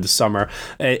over the summer,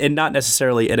 and not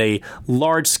necessarily in a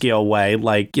large scale way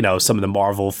like, some of the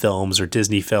Marvel films or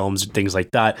Disney films and things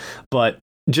like that, but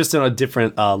just on a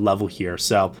different level here.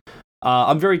 So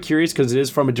I'm very curious because it is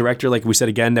from a director, like we said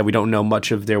again, that we don't know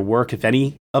much of their work, if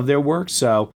any of their work.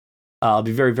 So I'll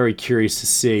be very, very curious to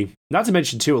see. Not to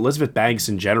mention, too, Elizabeth Banks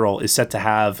in general is set to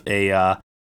have a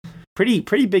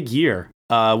pretty big year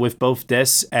with both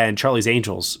this and Charlie's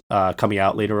Angels coming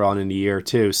out later on in the year,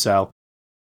 too. So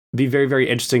it'd be very, very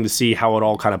interesting to see how it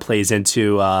all kind of plays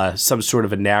into some sort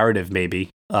of a narrative, maybe,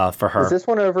 for her. Is this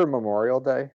one over Memorial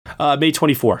Day? May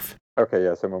 24th. Okay,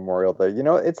 yeah, so Memorial Day.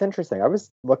 It's interesting. I was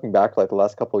looking back like the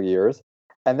last couple of years,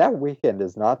 and that weekend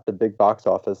is not the big box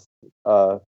office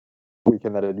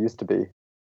weekend that it used to be.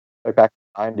 Like back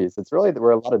in the 90s. It's really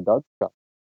where a lot of duds come.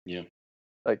 Yeah.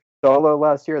 Like Solo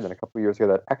last year, then a couple of years ago,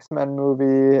 that X-Men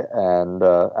movie, and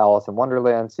Alice in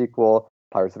Wonderland sequel,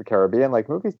 Pirates of the Caribbean. Like,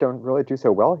 movies don't really do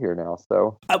so well here now,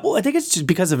 so. Well, I think it's just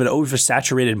because of an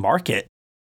oversaturated market.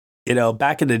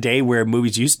 Back in the day where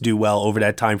movies used to do well over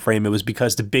that time frame, it was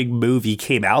because the big movie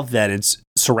came out then and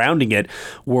surrounding it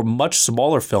were much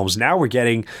smaller films. Now we're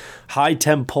getting high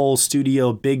tentpole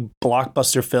studio, big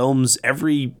blockbuster films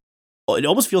it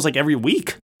almost feels like every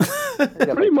week.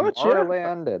 Pretty much,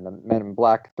 Tomorrowland and Men in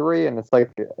Black 3, and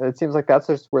it seems like that's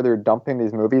just where they're dumping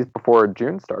these movies before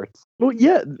June starts. Well,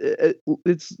 yeah,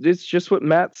 it's just what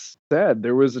Matt said.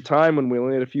 There was a time when we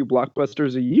only had a few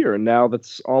blockbusters a year, and now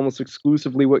that's almost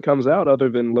exclusively what comes out, other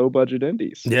than low-budget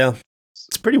indies. Yeah,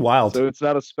 it's pretty wild. So it's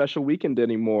not a special weekend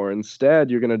anymore.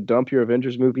 Instead, you're going to dump your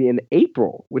Avengers movie in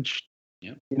April, which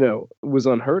was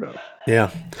unheard of. Yeah.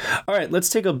 All right, let's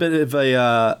take a bit of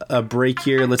a break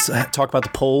here. Let's talk about the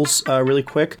polls really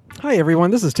quick. Hi, everyone.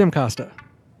 This is Tim Costa.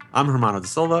 I'm Hermano da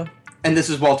Silva. And this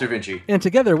is Walter Vinci. And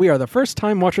together we are the First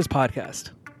Time Watchers podcast.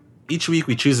 Each week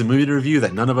we choose a movie to review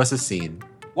that none of us has seen.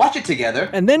 Watch it together.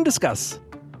 And then discuss.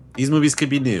 These movies could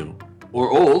be new.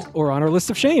 Or old. Or on our list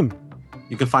of shame.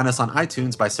 You can find us on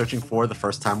iTunes by searching for the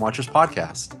First Time Watchers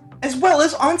podcast. As well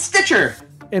as on Stitcher.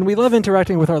 And we love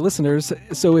interacting with our listeners,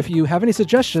 so if you have any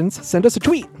suggestions, send us a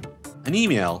tweet. An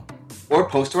email. Or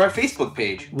post to our Facebook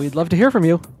page. We'd love to hear from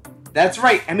you. That's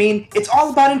right. I mean, it's all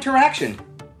about interaction.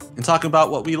 And talk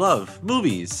about what we love,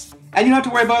 movies. And you don't have to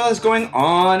worry about us going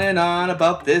on and on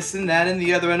about this and that and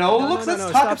the other. And let's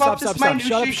talk about this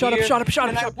minutiae here. Shut up.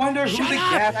 And I wonder who the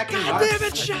gaffing was. God damn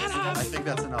it, shut up. I think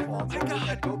that's enough, Walter. Oh my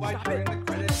God, go by during the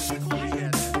credits.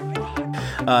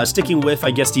 Sticking with,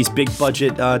 I guess, these big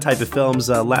budget type of films,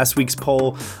 last week's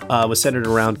poll was centered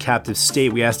around Captive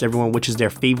State. We asked everyone which is their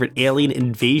favorite alien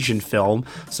invasion film.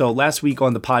 So last week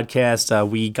on the podcast,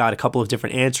 we got a couple of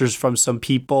different answers from some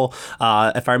people.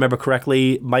 If I remember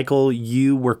correctly, Michael,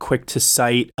 you were quick to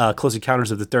cite Close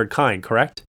Encounters of the Third Kind,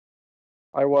 correct?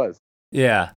 I was.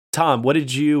 Yeah. Tom, what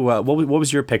did you? What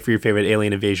was your pick for your favorite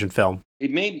alien invasion film?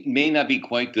 It may not be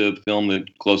quite the film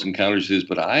that Close Encounters is,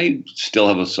 but I still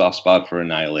have a soft spot for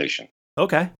Annihilation.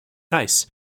 Okay, nice.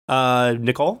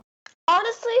 Nicole?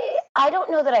 Honestly, I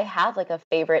don't know that I have like a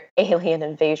favorite alien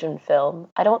invasion film.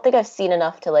 I don't think I've seen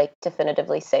enough to like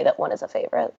definitively say that one is a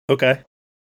favorite. Okay.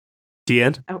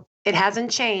 Deanne? Oh, it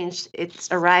hasn't changed.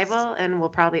 It's Arrival and will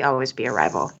probably always be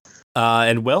Arrival.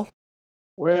 And Will?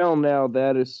 Well, now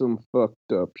that is some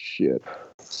fucked up shit.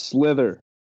 Slither.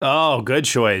 Oh, good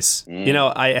choice. You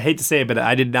know, I hate to say it, but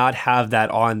I did not have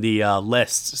that on the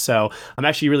list. So I'm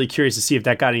actually really curious to see if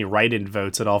that got any write-in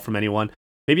votes at all from anyone.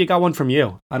 Maybe it got one from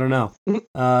you. I don't know.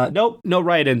 Nope, no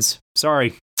write-ins.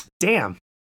 Sorry. Damn.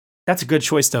 That's a good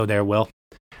choice, though, there, Will.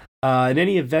 In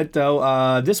any event,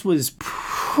 though, this was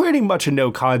pretty much a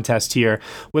no contest here,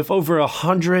 with over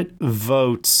 100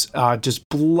 votes, just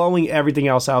blowing everything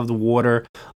else out of the water.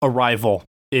 Arrival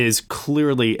is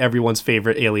clearly everyone's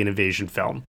favorite alien invasion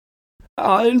film.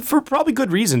 And for probably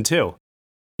good reason, too.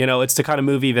 You know, it's the kind of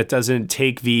movie that doesn't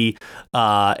take the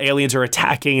aliens are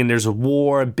attacking and there's a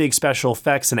war, big special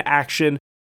effects and action.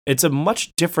 It's a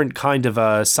much different kind of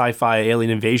a sci-fi alien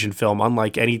invasion film,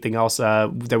 unlike anything else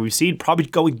that we've seen, probably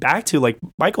going back to, like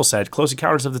Michael said, Close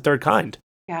Encounters of the Third Kind.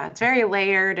 Yeah, it's very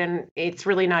layered, and it's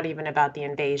really not even about the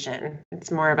invasion.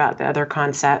 It's more about the other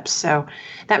concepts. So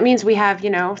that means we have,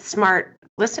 smart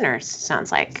listeners,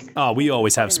 sounds like. Oh, we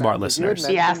always have smart listeners.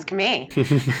 You ask me.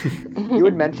 You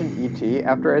had mentioned E.T.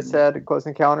 after I said Close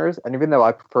Encounters, and even though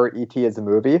I prefer E.T. as a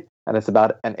movie, and it's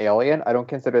about an alien, I don't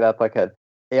consider that like an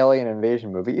alien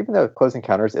invasion movie, even though Close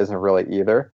Encounters isn't really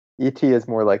either. E.T. is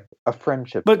more like a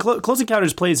friendship. But Close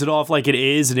Encounters plays it off like it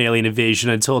is an alien invasion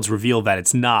until it's revealed that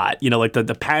it's not. You know, like the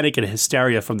panic and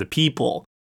hysteria from the people,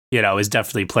 is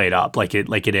definitely played up like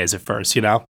it is at first,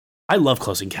 I love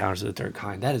Close Encounters of the Third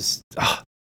Kind. That is,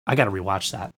 I got to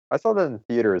rewatch that. I saw that in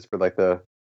theaters for like the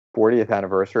 40th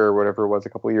anniversary or whatever it was a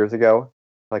couple of years ago.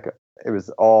 Like it was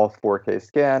all 4K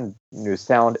scan, new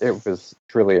sound. It was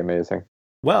truly amazing.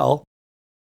 Well,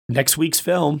 next week's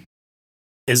film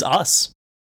is Us.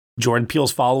 Jordan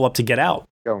Peele's follow-up to Get Out.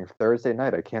 Going Thursday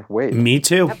night. I can't wait. Me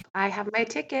too. Yep, I have my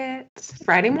tickets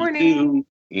Friday morning.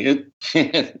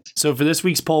 So for this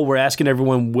week's poll, we're asking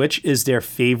everyone which is their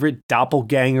favorite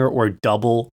doppelganger or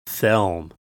double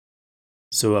film.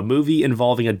 So a movie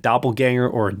involving a doppelganger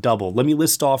or a double. Let me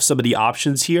list off some of the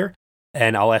options here,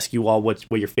 and I'll ask you all what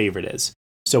your favorite is.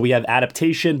 So we have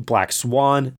Adaptation, Black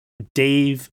Swan,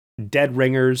 Dave, Dead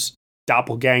Ringers,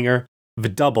 Doppelganger, The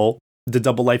Double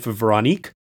Life of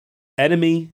Veronique,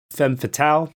 Enemy, Femme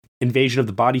Fatale, Invasion of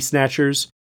the Body Snatchers,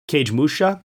 Cage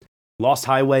Musha, Lost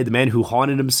Highway, The Man Who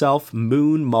Haunted Himself,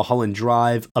 Moon, Mulholland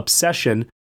Drive, Obsession,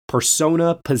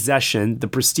 Persona, Possession, The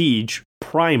Prestige,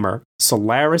 Primer,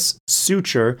 Solaris,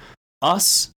 Suture,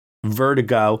 Us,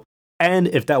 Vertigo, and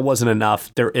if that wasn't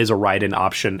enough, there is a write-in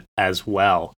option as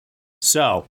well.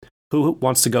 So, who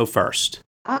wants to go first?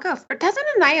 I'll go. Doesn't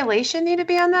Annihilation need to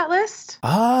be on that list?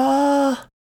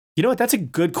 You know what? That's a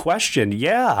good question.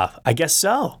 Yeah, I guess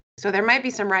so. So there might be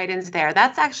some write-ins there.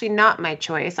 That's actually not my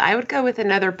choice. I would go with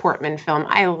another Portman film.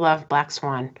 I love Black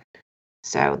Swan.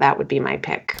 So that would be my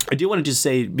pick. I do want to just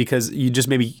say, because you just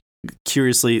maybe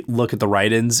curiously look at the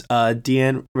write-ins,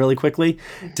 Deanne, really quickly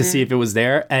to see if it was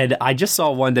there. And I just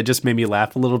saw one that just made me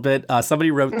laugh a little bit.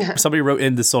 Somebody wrote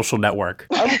in The Social Network.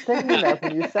 I was thinking that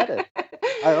when you said it.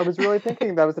 I was really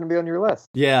thinking that was going to be on your list.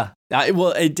 Yeah. Well,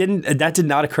 it didn't. That did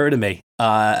not occur to me.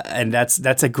 And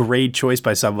that's a great choice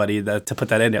by somebody to put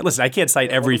that in there. Listen, I can't cite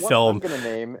every film. I'm going to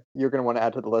name. You're going to want to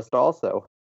add to the list also.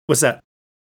 What's that?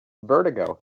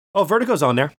 Vertigo. Oh, Vertigo's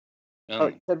on there. Oh,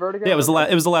 you said Vertigo? Yeah, it was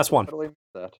the last one. Totally missed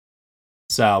that.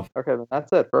 So. Okay, then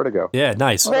that's it. Vertigo. Yeah,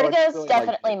 nice. Vertigo's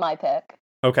definitely my pick.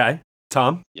 Okay.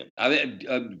 Tom? Yeah,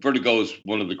 Vertigo is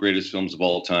one of the greatest films of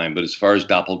all time, but as far as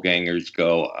doppelgangers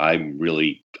go, I'm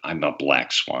a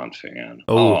Black Swan fan.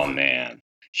 Oh man,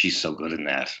 she's so good in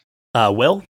that.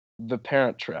 Will? The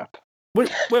Parent Trap.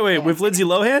 Wait, with Lindsay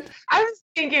Lohan? I was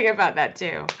thinking about that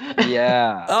too.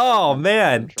 Yeah. Oh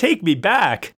man, take me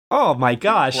back. Oh my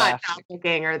gosh. Not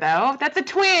doppelganger though. That's a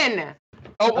twin.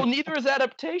 Oh well, neither is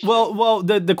Adaptation. Well,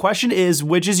 the question is,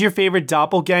 which is your favorite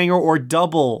doppelganger or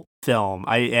double film?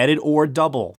 I added or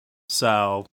double.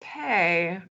 So.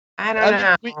 Okay. I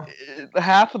don't know.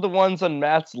 Half of the ones on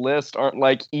Matt's list aren't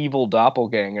like evil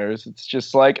doppelgangers. It's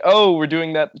just like, oh, we're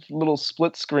doing that little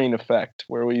split screen effect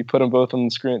where we put them both on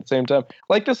the screen at the same time,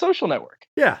 like The Social Network.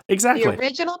 Yeah, exactly. The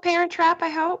original Parent Trap, I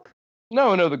hope.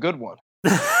 No, the good one.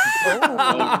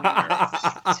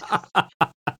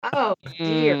 Oh,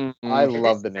 dear. I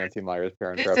love the Nancy Meyers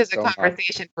Parent This Trap is a so much.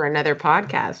 conversation for another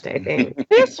podcast, I think.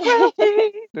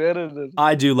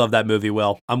 I do love that movie,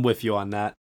 Will. I'm with you on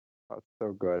that. That's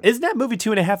so good. Isn't that movie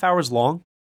 2.5 hours long?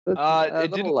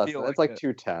 It didn't less. It's like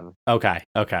 2:10. Okay.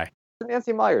 It's a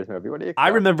Nancy Meyers movie. What do you? I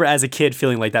remember as a kid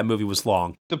feeling like that movie was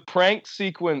long. The prank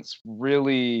sequence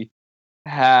really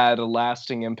had a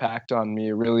lasting impact on me.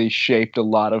 It really shaped a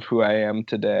lot of who I am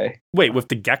today. Wait, with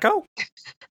the gecko?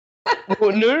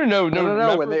 Well, no.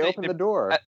 No. When they opened the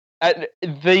door,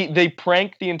 they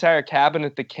pranked the entire cabin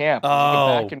at the camp.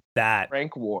 Oh, back in that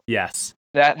prank war. Yes,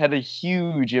 that had a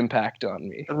huge impact on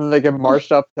me. and then they get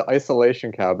marched up to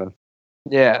isolation cabin.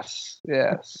 Yes.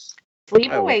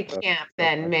 Sleepaway Camp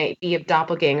then may be a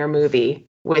doppelganger movie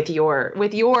with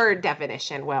your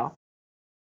definition, Will.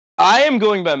 I am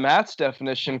going by Matt's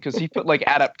definition because he put like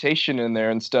adaptation in there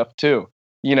and stuff too.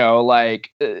 You know, like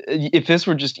if this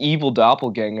were just evil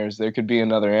doppelgangers, there could be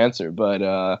another answer. But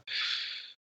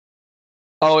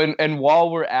and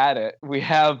while we're at it, we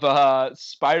have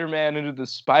Spider-Man Into the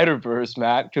Spider-Verse,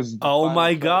 Matt. Because oh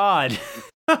my God,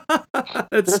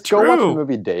 that's Just true. go watch the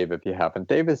movie Dave if you haven't.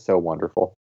 Dave is so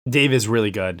wonderful. Dave is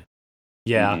really good.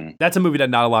 Yeah, that's a movie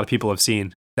that not a lot of people have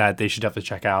seen that they should definitely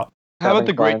check out. How about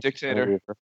The Great Dictator?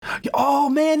 Oh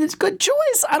man, it's a good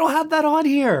choice. I don't have that on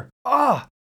here. Oh,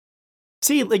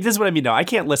 see, like this is what I mean. No, I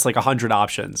can't list like 100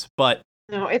 options, but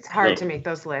No, it's hard to make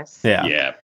those lists.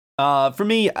 yeah. For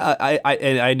me,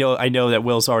 I know that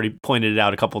Will's already pointed it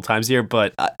out a couple of times here,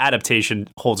 but adaptation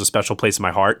holds a special place in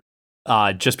my heart.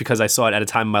 Just because I saw it at a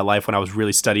time in my life when I was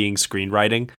really studying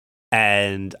screenwriting,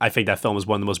 and I think that film is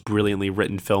one of the most brilliantly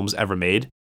written films ever made.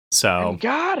 So And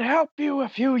God help you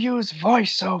if you use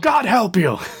voiceover. God help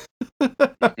you.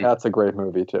 That's a great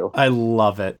movie too. I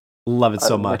love it. Love it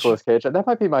so much. Nicolas Cage. That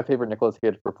might be my favorite Nicolas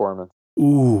Cage performance.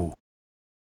 Ooh,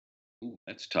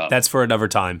 That's tough. that's for another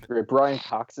time. Great. Brian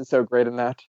Cox is so great in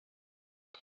that.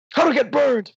 How to get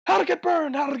burned? How to get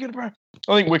burned? How to get burned?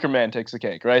 I think Wicker Man takes the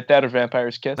cake, right? That or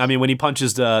Vampire's Kiss. I mean, when he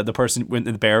punches the person in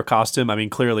the bear costume, I mean,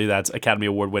 clearly that's Academy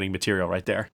Award winning material right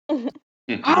there.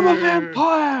 I'm a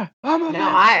vampire.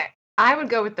 I would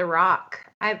go with The Rock.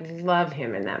 I love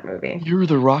him in that movie. You're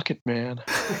the Rocket Man.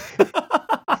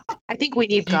 I think we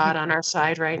need God on our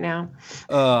side right now.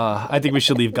 I think we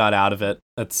should leave God out of it.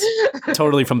 That's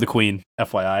totally from the Queen,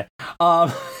 FYI.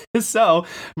 So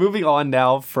moving on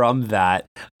now from that,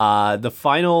 the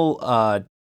final,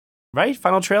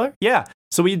 final trailer? Yeah.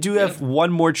 So we do have one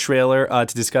more trailer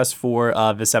to discuss for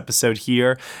this episode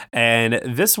here. And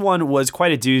this one was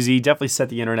quite a doozy. Definitely set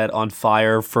the internet on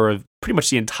fire for pretty much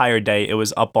the entire day. It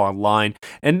was up online.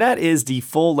 And that is the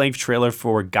full-length trailer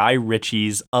for Guy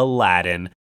Ritchie's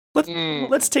Aladdin.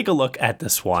 Let's take a look at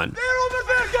this one. They're over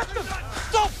there! Get them!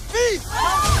 Stop! Thief!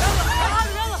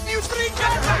 You three get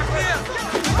back here!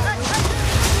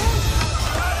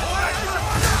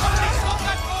 Stop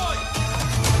that boy!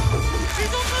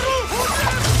 She's on the roof!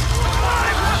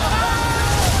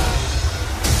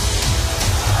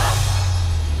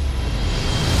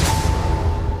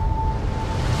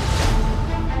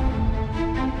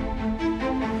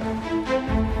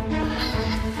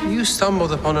 You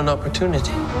stumbled upon an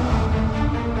opportunity.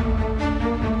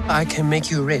 I can make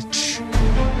you rich.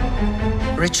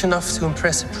 Rich enough to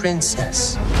impress a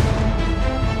princess.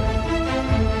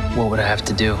 What would I have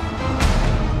to do?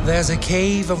 There's a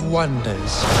cave of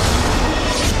wonders.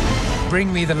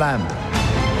 Bring me the lamp.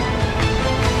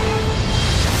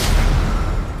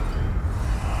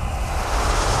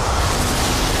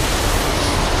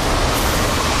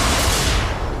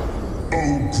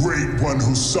 O great one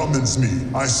who summons me,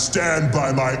 I stand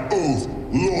by my oath,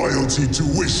 loyalty to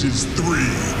wishes 3.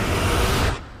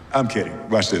 I'm kidding.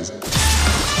 Watch this.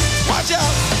 Watch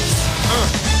out!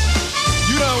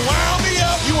 You done wound me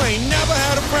up. You ain't never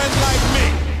had a friend like me.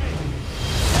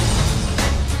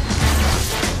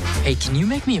 Hey, can you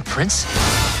make me a prince?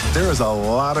 There is a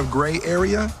lot of gray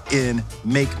area in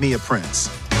Make Me a Prince.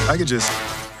 I could just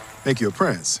make you a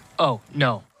prince. Oh,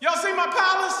 no. Y'all see my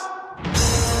palace?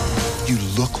 You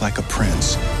look like a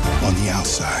prince on the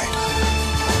outside,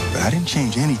 but I didn't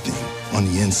change anything on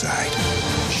the inside.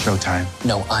 Showtime.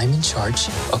 No, I'm in charge,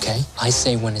 okay? I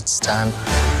say when it's time.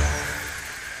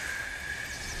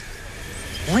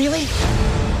 Really?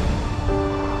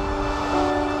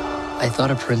 I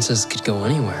thought a princess could go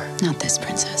anywhere. Not this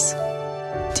princess.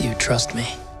 Do you trust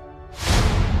me?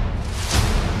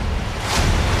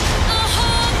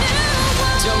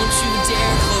 Don't you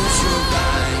dare close your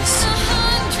eyes.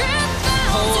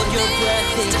 Hold your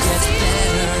breath, it gets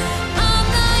better. I'm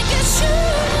like a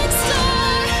shooting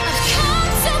star. I've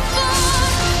come so far.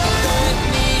 Let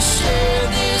me share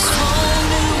this whole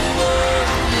new world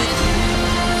with you.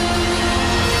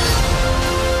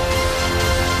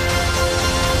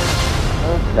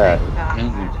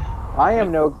 I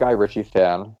am no Guy Ritchie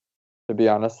fan, to be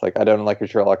honest. Like, I don't like his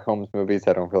Sherlock Holmes movies.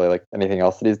 I don't really like anything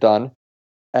else that he's done.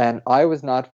 And I was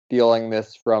not feeling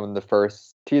this from the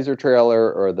first teaser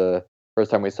trailer or the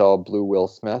first time we saw Blue Will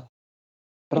Smith.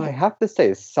 But I have to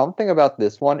say, something about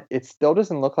this one, it still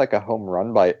doesn't look like a home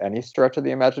run by any stretch of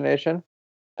the imagination.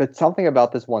 But something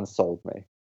about this one sold me.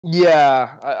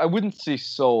 Yeah, I wouldn't say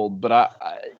sold, but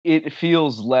it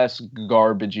feels less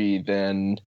garbagey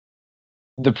than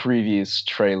the previous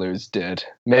trailers did.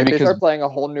 Maybe they because start playing a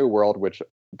whole new world, which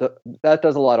that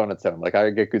does a lot on its own. Like, I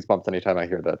get goosebumps anytime I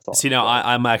hear that song. See, now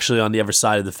I'm actually on the other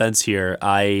side of the fence here.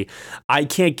 I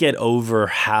can't get over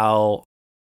how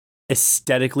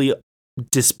aesthetically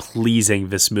displeasing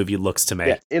this movie looks to me.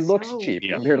 Yeah, it looks cheap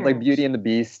compared to like Beauty and the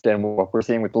Beast and what we're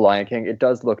seeing with The Lion King. It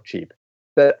does look cheap,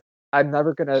 but I'm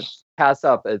never gonna pass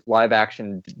up a live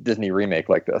action Disney remake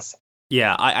like this.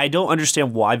 Yeah, I don't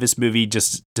understand why this movie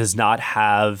just does not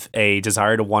have a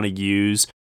desire to want to use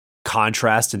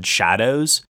contrast and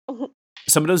shadows.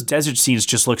 Some of those desert scenes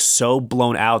just look so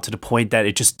blown out to the point that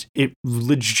it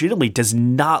legitimately does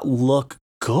not look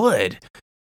good.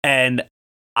 And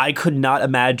I could not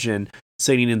imagine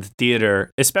sitting in the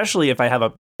theater, especially if I have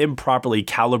a improperly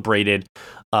calibrated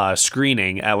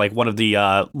screening at like one of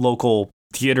the local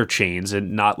theater chains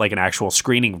and not like an actual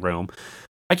screening room.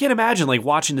 I can't imagine like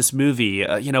watching this movie,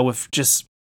 with just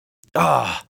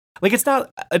like it's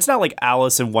not like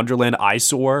Alice in Wonderland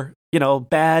eyesore,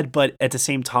 bad, but at the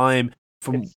same time,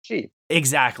 it's cheap.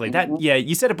 Exactly. That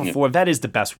you said it before. That is the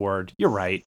best word. You're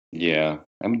right. Yeah,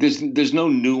 I mean, there's no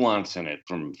nuance in it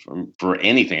for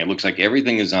anything. It looks like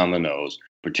everything is on the nose,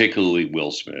 particularly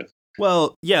Will Smith.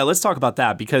 Well, yeah, let's talk about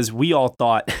that because we all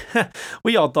thought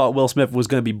Will Smith was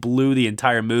going to be blue the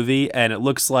entire movie, and it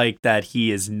looks like that he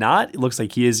is not. It looks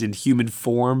like he is in human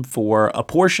form for a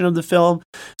portion of the film.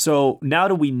 So now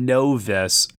that we know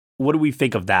this, what do we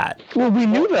think of that? Well, we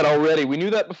knew that already. We knew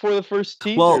that before the first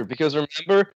teaser because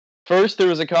remember, first there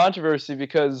was a controversy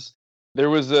because there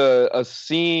was a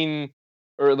scene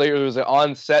or there was an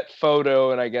on-set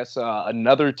photo and I guess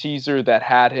another teaser that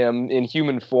had him in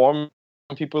human form.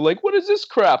 People were like, what is this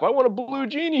crap? I want a blue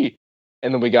genie.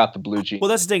 And then we got the blue genie. Well,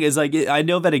 that's the thing is like, I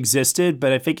know that existed,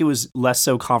 but I think it was less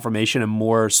so confirmation and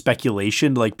more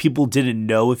speculation. Like people didn't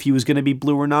know if he was going to be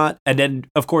blue or not. And then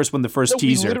of course, when the first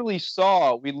teaser,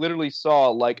 we literally saw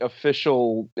like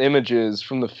official images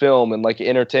from the film and like an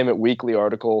Entertainment Weekly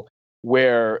article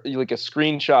where like a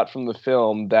screenshot from the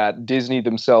film that Disney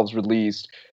themselves released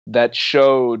that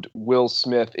showed Will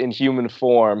Smith in human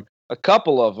form. A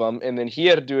couple of them, and then he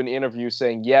had to do an interview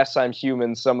saying, yes, I'm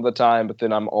human some of the time, but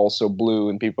then I'm also blue,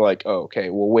 and people are like, oh, okay,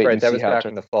 we'll wait and see how. Right, that was back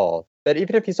in the fall. But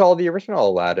even if you saw the original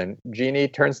Aladdin, Genie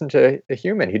turns into a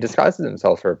human. He disguises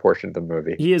himself for a portion of the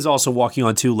movie. He is also walking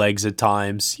on two legs at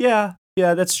times. Yeah,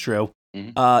 that's true.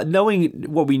 Mm-hmm. Knowing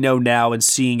what we know now and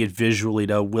seeing it visually,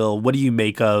 though, Will, what do you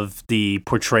make of the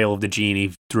portrayal of the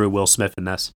Genie through Will Smith in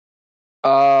this?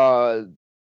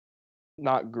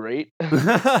 Not great.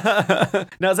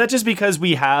 Now, is that just because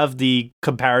we have the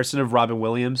comparison of Robin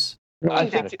Williams? I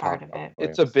think that's part of it.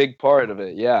 It's a big part of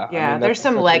it, yeah. Yeah, I mean, there's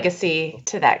some legacy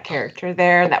to that character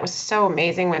there. That was so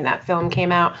amazing when that film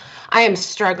came out. I am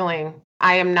struggling.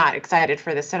 I am not excited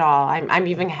for this at all. I'm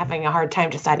even having a hard time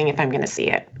deciding if I'm going to see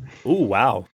it. Oh,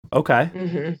 wow. Okay.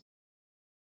 Mm-hmm.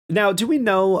 Now, do we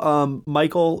know,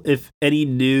 Michael, if any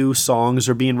new songs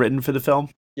are being written for the film?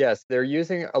 Yes, they're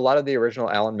using a lot of the original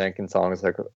Alan Menken songs,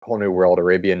 like Whole New World,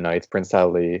 Arabian Nights, Prince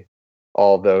Ali,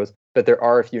 all of those. But there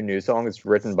are a few new songs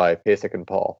written by Pasek and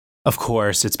Paul. Of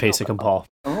course, it's Pasek and Paul.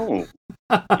 Oh,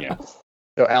 yeah.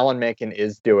 So Alan Menken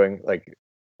is doing, like,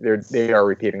 they are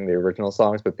repeating the original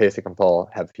songs, but Pasek and Paul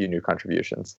have a few new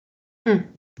contributions.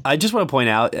 I just want to point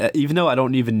out, even though I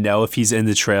don't even know if he's in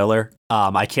the trailer,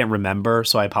 I can't remember,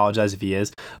 so I apologize if he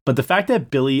is. But the fact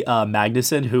that Billy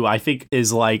Magnuson, who I think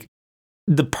is like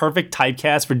the perfect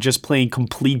typecast for just playing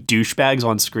complete douchebags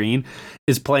on screen,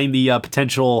 is playing the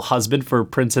potential husband for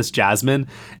Princess Jasmine,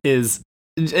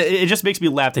 it just makes me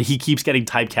laugh that he keeps getting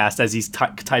typecast as these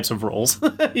types of roles,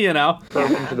 you know?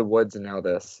 From Into the Woods and now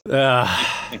this. And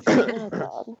I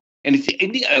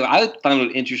found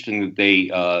it interesting that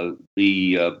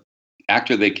the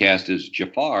actor they cast as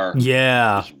Jafar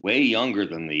is way younger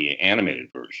than the animated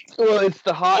version. Well, it's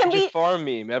the hot Jafar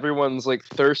meme. Everyone's like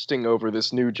thirsting over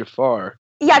this new Jafar.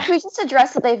 Yeah, can we just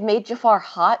address that they've made Jafar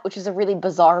hot, which is a really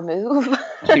bizarre move?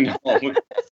 I know.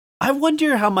 I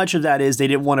wonder how much of that is they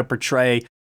didn't want to portray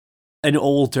an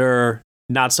older,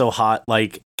 not so hot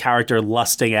like character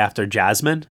lusting after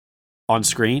Jasmine on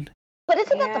screen. But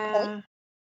isn't that the point?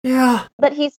 Yeah.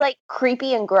 That he's like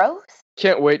creepy and gross?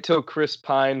 Can't wait till Chris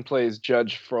Pine plays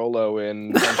Judge Frollo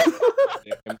in.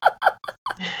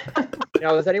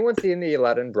 Now, has anyone seen the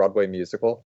Aladdin Broadway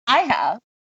musical? I have.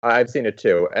 I've seen it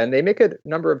too, and they make a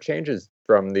number of changes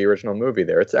from the original movie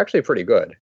there. It's actually pretty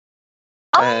good.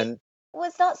 And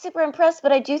Was not super impressed,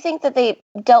 but I do think that they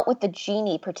dealt with the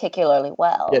genie particularly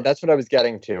well. yeah, that's what I was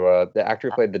getting to. The actor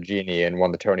who played the genie and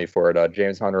won the Tony for it,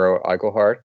 James Monroe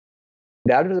Iglehart.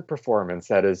 That is a performance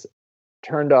that is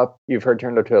turned up. You've heard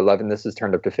turned up to 11. This is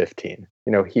turned up to 15.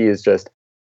 You know, he is just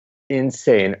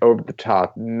insane, over the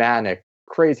top, manic,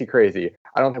 crazy.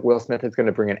 I don't think Will Smith is going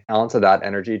to bring an ounce of that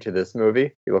energy to this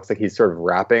movie. He looks like he's sort of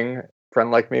rapping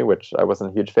Friend Like Me, which I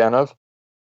wasn't a huge fan of.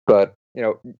 But, you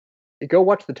know, go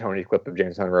watch the Tony clip of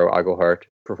James Monroe Iglehart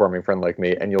performing Friend Like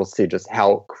Me, and you'll see just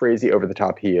how crazy over the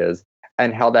top he is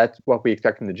and how that's what we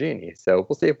expect from the genie. So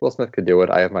we'll see if Will Smith could do it.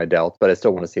 I have my doubts, but I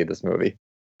still want to see this movie.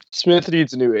 Smith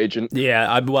needs a new agent.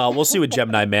 Yeah, well, we'll see what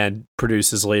Gemini Man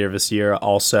produces later this year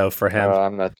also for him.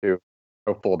 I'm not too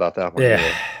hopeful about that one. Yeah.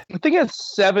 Either. I think it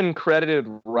has 7 credited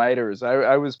writers.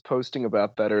 I was posting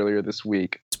about that earlier this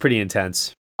week. It's pretty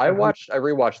intense. I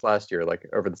rewatched last year, like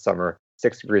over the summer,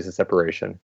 6 Degrees of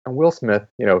Separation. And Will Smith,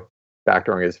 you know, back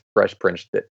during his Fresh Prince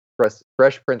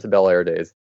of Bel-Air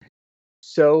days.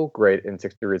 So great in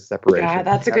 6 Degrees of Separation. Yeah,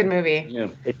 that's a good movie. Yeah.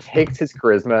 It takes his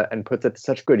charisma and puts it to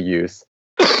such good use.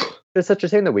 It's such a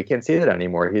shame that we can't see that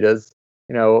anymore. He does,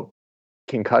 you know,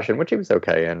 Concussion, which he was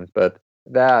okay in, but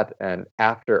that and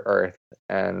After Earth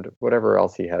and whatever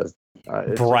else he has.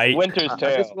 Bright. Winter's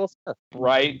Tale.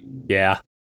 Bright. Yeah.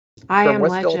 I From Am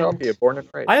West Legend. Philadelphia, born and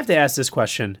raised. I have to ask this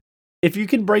question. If you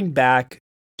can bring back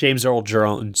James Earl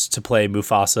Jones to play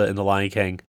Mufasa in The Lion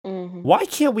King, why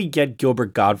can't we get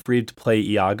Gilbert Gottfried to play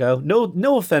Iago?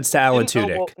 No offense to Alan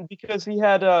Tudyk. Well, because he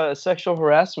had sexual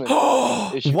harassment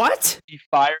issue. What? He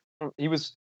fired. He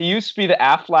used to be the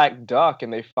Aflac Duck,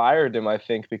 and they fired him, I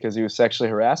think, because he was sexually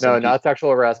harassing. No, people. not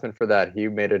sexual harassment for that. He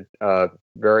made a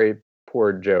very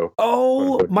poor joke.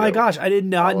 Oh my gosh, I did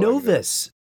not know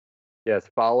this. Yes,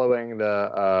 following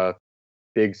the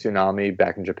big tsunami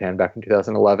back in Japan back in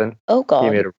 2011. Oh God.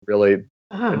 He made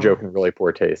a joke in really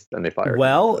poor taste, and they fired him.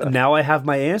 Well, now I have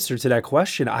my answer to that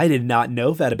question. I did not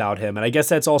know that about him, and I guess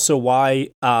that's also why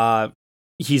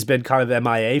he's been kind of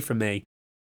MIA from me.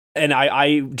 And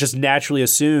I just naturally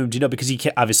assumed, you know, because he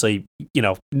can't, obviously, you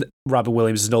know, Robin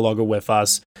Williams is no longer with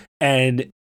us, and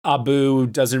Abu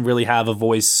doesn't really have a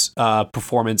voice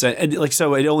performance, and like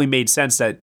so, it only made sense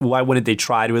that why wouldn't they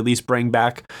try to at least bring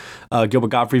back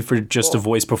Gilbert Gottfried for just a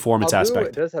voice performance Abu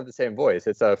aspect? does have the same voice.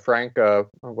 It's Frank.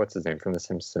 What's his name from The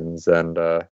Simpsons? And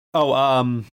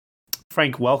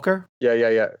Frank Welker.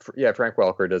 Yeah. Frank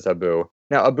Welker does Abu.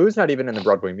 Now Abu's not even in the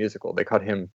Broadway musical. They cut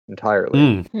him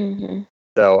entirely.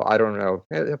 So I don't know.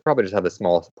 He'll probably just have a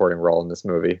small supporting role in this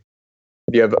movie.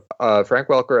 You have Frank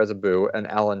Welker as Abu and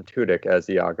Alan Tudyk as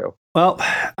Iago. Well,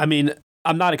 I mean,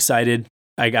 I'm not excited.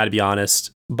 I got to be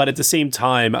honest, but at the same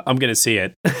time, I'm gonna see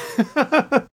it.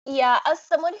 Yeah, as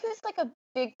someone who's like a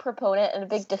big proponent and a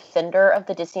big defender of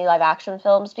the Disney live action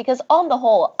films, because on the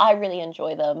whole, I really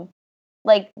enjoy them.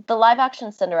 Like the live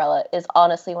action Cinderella is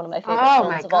honestly one of my favorite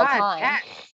films of all time. Yeah.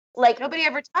 Like nobody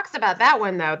ever talks about that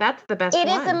one though. That's the best one. It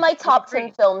is in my top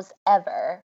 10 films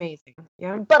ever. Amazing.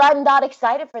 Yeah. But I'm not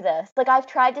excited for this. Like I've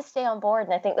tried to stay on board,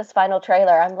 and I think this final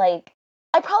trailer, I'm like,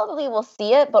 I probably will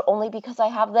see it, but only because I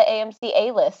have the AMC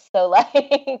A-list. So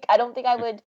like, I don't think I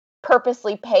would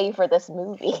purposely pay for this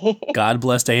movie. God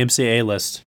bless AMC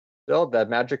A-list. Still, that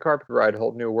magic carpet ride,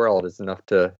 Whole New World, is enough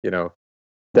to, you know,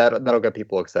 that'll get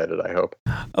people excited, I hope.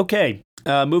 Okay,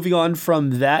 moving on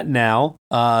from that now.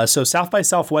 So South by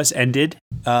Southwest ended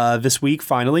this week,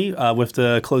 finally, with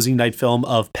the closing night film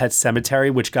of Pet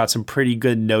Sematary, which got some pretty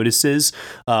good notices.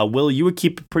 Will, you would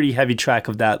keep a pretty heavy track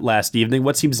of that last evening.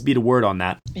 What seems to be the word on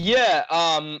that? Yeah,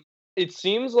 it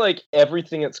seems like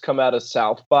everything that's come out of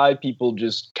South by, people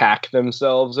just cack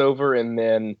themselves over, and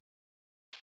then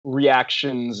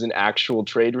reactions and actual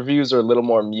trade reviews are a little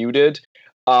more muted.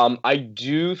 I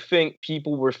do think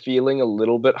people were feeling a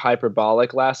little bit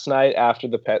hyperbolic last night after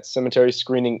the Pet Sematary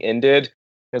screening ended,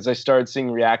 because I started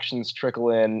seeing reactions trickle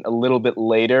in a little bit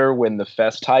later when the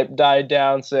fest hype died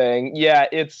down, saying, yeah,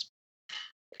 it's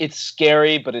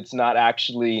scary, but it's not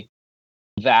actually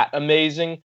that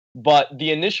amazing. But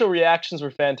the initial reactions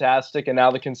were fantastic, and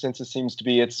now the consensus seems to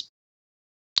be it's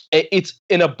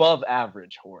an above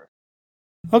average horror.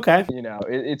 Okay. You know,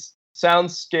 it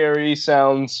sounds scary,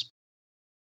 sounds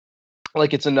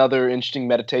like it's another interesting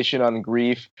meditation on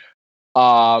grief.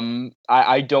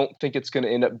 I don't think it's going to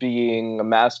end up being a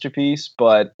masterpiece,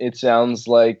 but it sounds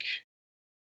like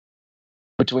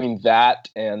between that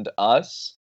and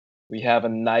Us, we have a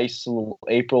nice little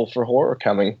April for horror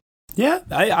coming. Yeah,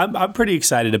 I'm pretty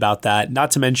excited about that. Not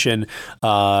to mention,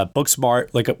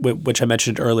 Booksmart, which I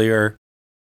mentioned earlier,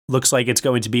 looks like it's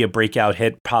going to be a breakout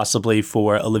hit, possibly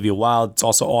for Olivia Wilde. It's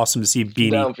also awesome to see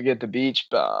Beanie. Don't forget the Beach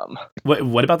Bum.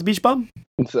 What about the Beach Bum?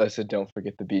 I said, don't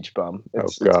forget the Beach Bum.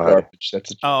 It's God. It's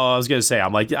garbage. I was gonna say,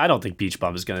 I don't think Beach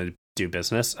Bum is gonna do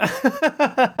business.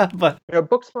 But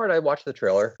Booksmart, I watched the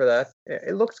trailer for that.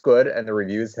 It looks good, and the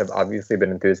reviews have obviously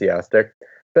been enthusiastic.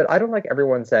 But I don't like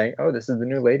everyone saying, "Oh, this is the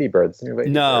new Lady Bird."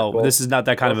 No, Well, this is not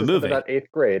that kind of a movie. About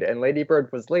 8th grade, and Lady Bird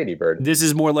was Lady Bird. This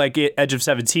is more like Edge of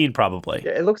 17, probably.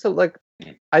 Yeah, it looks like.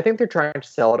 I think they're trying to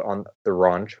sell it on the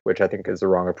raunch, which I think is the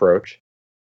wrong approach.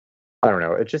 I don't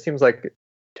know. It just seems like,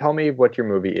 tell me what your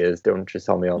movie is. Don't just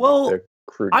tell me on the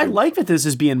crude. I like that this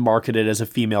is being marketed as a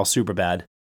female Superbad.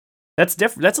 That's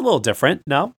different. That's a little different.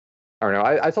 No. I don't know.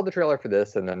 I saw the trailer for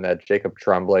this, and then that Jacob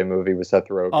Tremblay movie with Seth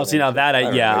Rogen. Oh, see, now that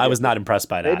I was not impressed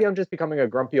by that. Maybe I'm just becoming a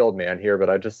grumpy old man here, but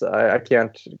I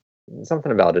can't.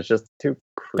 Something about it's just too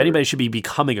crude. If anybody should be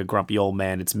becoming a grumpy old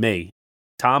man, it's me.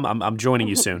 Tom, I'm joining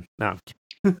you soon. No.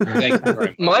 Thank you very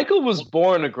much. Michael was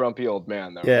born a grumpy old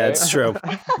man, though. Yeah, right? it's true.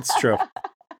 It's true.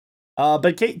 But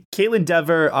Caitlin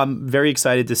Dever, I'm very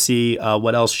excited to see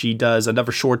what else she does.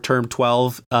 Another short-term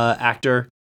 12 actor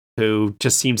who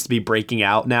just seems to be breaking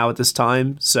out now at this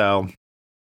time. So,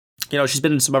 she's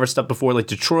been in some other stuff before, like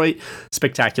Detroit,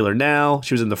 Spectacular Now.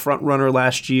 She was in The Front Runner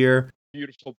last year.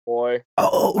 Beautiful boy.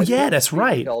 Oh, yeah, that's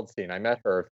right. Feldstein. I met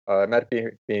her. I met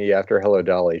Beanie after Hello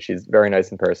Dolly. She's very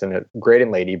nice in person. Great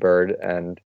in Lady Bird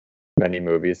and many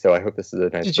movies. So I hope this is a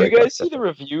nice. Did you guys see the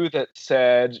review that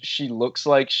said she looks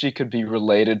like she could be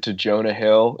related to Jonah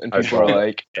Hill? And people are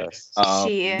like, yes.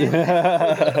 She is.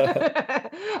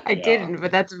 I didn't,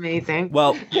 but that's amazing.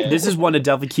 Well, this is one to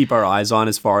definitely keep our eyes on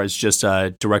as far as just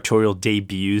directorial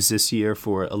debuts this year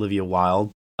for Olivia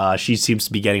Wilde. She seems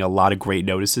to be getting a lot of great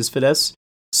notices for this.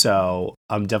 So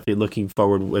I'm definitely looking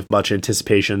forward with much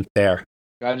anticipation there.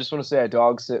 I just want to say I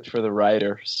dog sit for the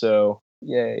writer. So,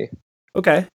 yay.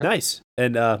 Okay, nice.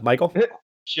 And Michael?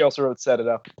 She also wrote Set It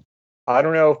Up. I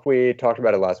don't know if we talked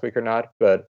about it last week or not,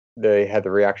 but they had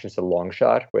the reactions to Long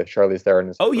Shot with Charlize Theron.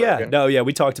 And oh, yeah. No, yeah,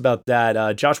 we talked about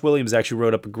that. Josh Williams actually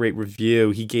wrote up a great review.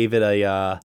 He gave it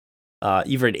a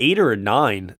either an 8 or a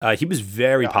 9. He was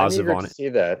very positive on it. To see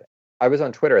that. I was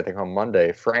on Twitter, I think, on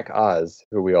Monday. Frank Oz,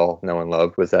 who we all know and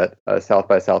love, was at South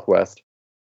by Southwest.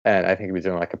 And I think he was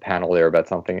doing like a panel there about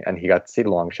something. And he got to see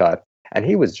Long Shot. And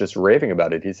he was just raving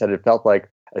about it. He said it felt like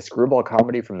a screwball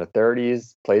comedy from the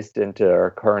 30s placed into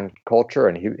our current culture.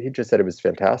 And he just said it was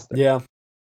fantastic. Yeah.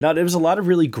 Now, there was a lot of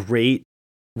really great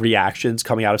reactions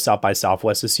coming out of South by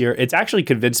Southwest this year. It's actually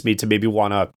convinced me to maybe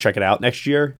want to check it out next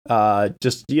year.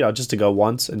 Just to go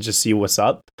once and just see what's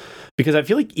up. Because I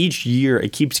feel like each year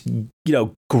it keeps,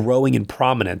 growing in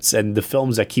prominence, and the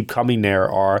films that keep coming there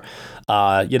are,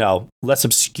 less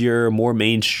obscure, more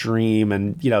mainstream,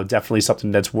 and, definitely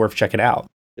something that's worth checking out.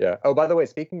 Yeah. Oh, by the way,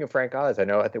 speaking of Frank Oz, I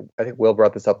think Will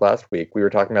brought this up last week. We were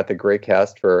talking about the great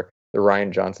cast for the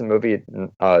Rian Johnson movie,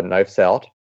 Knives Out.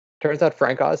 Turns out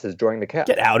Frank Oz has joined the cast.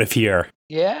 Get out of here.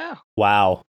 Yeah.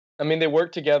 Wow. I mean, they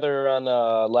worked together on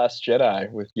Last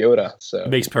Jedi with Yoda, so.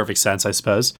 Makes perfect sense, I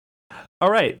suppose.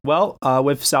 All right. Well,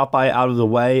 with South by out of the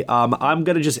way, I'm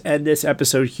going to just end this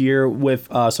episode here with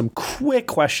some quick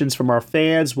questions from our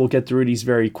fans. We'll get through these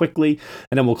very quickly,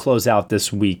 and then we'll close out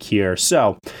this week here.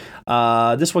 So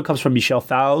this one comes from Michelle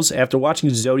Fowles. After watching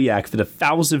Zodiac for the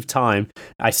 1000th time,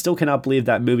 I still cannot believe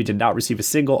that movie did not receive a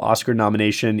single Oscar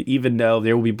nomination, even though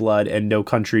There Will Be Blood and No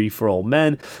Country for Old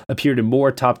Men appeared in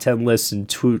more top 10 lists in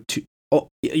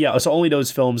so only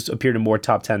those films appeared in more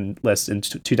top 10 lists in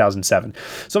 2007.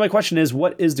 So my question is,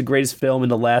 what is the greatest film in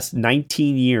the last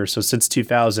 19 years, so since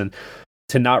 2000,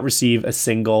 to not receive a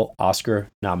single Oscar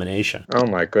nomination? Oh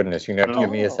my goodness, you have to give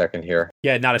me a second here.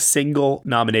 Yeah, not a single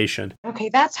nomination. Okay,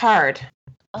 that's hard.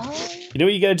 You know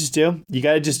what you gotta just do? You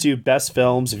gotta just do best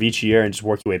films of each year and just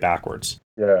work your way backwards.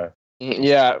 Yeah.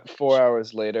 Yeah, 4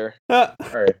 hours later. All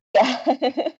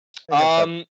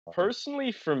right.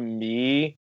 Personally, for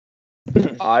me,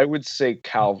 I would say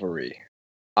Calvary.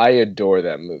 I adore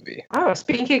that movie. Oh,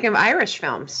 speaking of Irish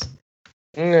films.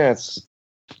 It's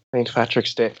St.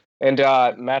 Patrick's Day. And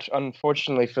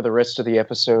unfortunately for the rest of the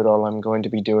episode, all I'm going to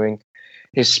be doing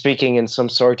is speaking in some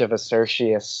sort of a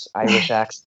Cercius Irish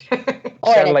accent.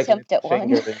 Or an attempt at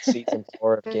one. In season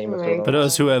 4 of Game of Thrones. For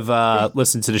those who have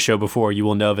listened to the show before, you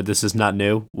will know that this is not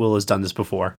new. Will has done this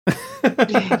before.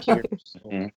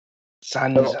 So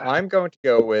I'm going to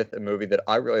go with a movie that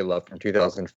I really love from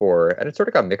 2004, and it sort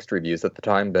of got mixed reviews at the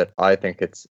time, but I think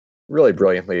it's really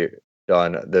brilliantly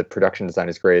done. The production design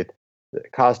is great. the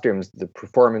costumes, the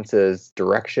performances,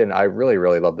 direction. I really,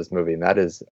 really love this movie, and that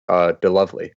is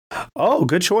DeLovely. Oh,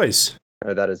 good choice.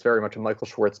 That is very much a Michael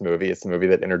Schwartz movie. It's the movie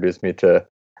that introduced me to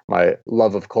my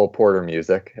love of Cole Porter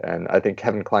music, and I think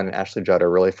Kevin Kline and Ashley Judd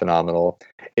are really phenomenal.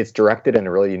 It's directed in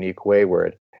a really unique way where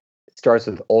it starts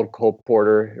with old Cole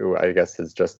Porter, who I guess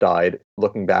has just died,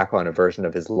 looking back on a version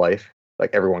of his life.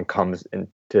 Like everyone comes into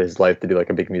his life to do like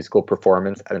a big musical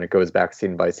performance, and then it goes back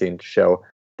scene by scene to show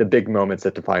the big moments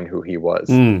that define who he was.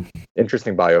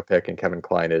 Interesting biopic, and Kevin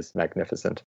Kline is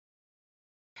magnificent.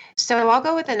 So I'll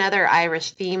go with another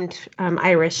Irish-themed,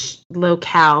 Irish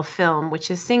locale film,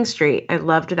 which is Sing Street. I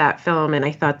loved that film, and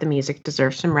I thought the music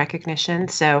deserved some recognition.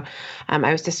 So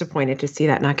I was disappointed to see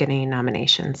that not get any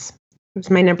nominations. It was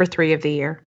my number 3 of the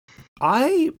year.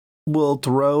 I will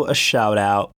throw a shout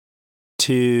out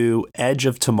to Edge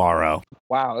of Tomorrow.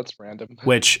 Wow, that's random.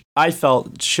 Which I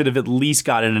felt should have at least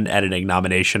gotten an editing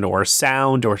nomination or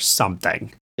sound or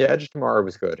something. Yeah, Edge of Tomorrow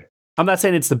was good. I'm not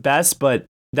saying it's the best, but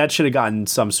that should have gotten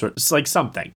some sort of, like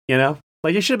something, you know?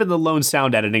 Like it should have been the lone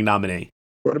sound editing nominee.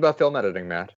 What about film editing,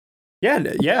 Matt? Yeah,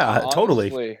 Honestly,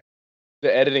 totally.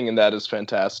 The editing in that is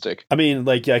fantastic. I mean,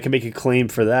 like, I can make a claim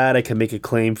for that. I can make a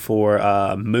claim for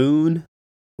Moon.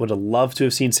 Would have loved to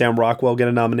have seen Sam Rockwell get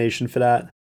a nomination for that.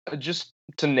 Just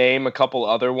to name a couple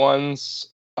other ones,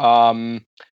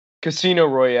 Casino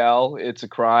Royale, It's a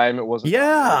Crime. It wasn't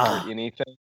or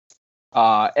anything.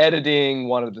 Editing,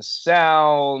 one of the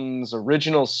sounds,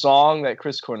 original song, that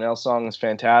Chris Cornell song is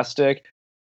fantastic.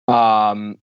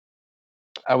 I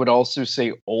would also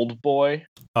say Old Boy.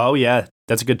 Oh, yeah,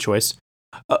 that's a good choice.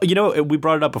 You know, we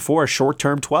brought it up before, Short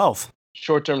Term 12.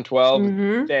 Short Term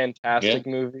 12, fantastic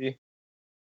movie.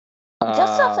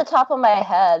 Just off the top of my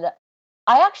head,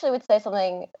 I actually would say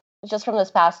something just from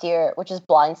this past year, which is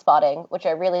Blind Spotting, which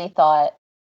I really thought,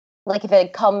 like, if it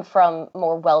had come from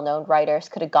more well-known writers,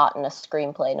 could have gotten a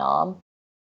screenplay nom.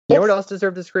 You know what else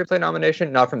deserved a screenplay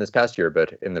nomination? Not from this past year,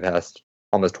 but in the past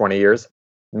almost 20 years.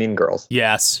 Mean Girls.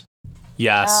 Yes.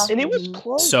 And it was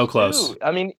close. So close. Too.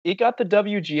 I mean, it got the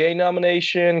WGA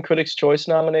nomination, Critics' Choice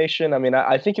nomination. I mean,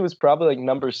 I think it was probably like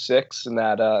number 6 in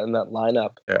that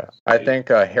lineup. Yeah, I think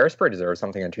Hairspray deserves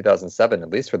something in 2007, at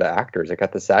least for the actors. It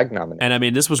got the SAG nomination. And I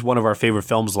mean, this was one of our favorite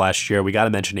films last year. We got to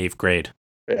mention 8th Grade.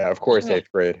 Yeah, of course, 8th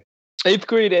Grade. 8th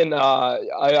Grade, and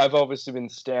I've obviously been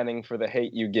standing for The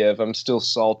Hate U Give. I'm still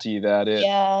salty that it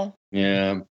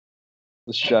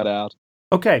was shut out.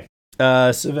 Okay,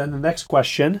 so then the next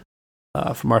question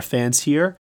from our fans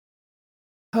here.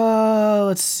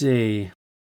 Let's see.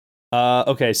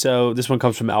 Okay, so this one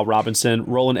comes from Al Robinson.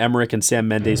 Roland Emmerich and Sam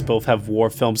Mendes both have war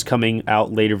films coming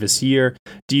out later this year.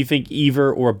 Do you think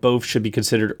either or both should be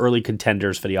considered early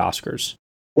contenders for the Oscars?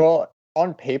 Well,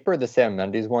 on paper, the Sam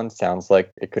Mendes one sounds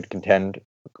like it could contend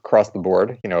across the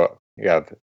board. You know, you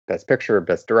have Best Picture,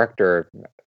 Best Director,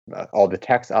 all the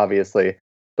text, obviously.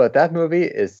 But that movie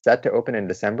is set to open in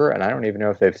December, and I don't even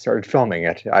know if they've started filming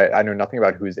it. I know nothing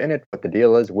about who's in it, what the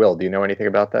deal is. Will, do you know anything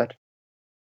about that?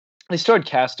 They started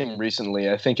casting recently.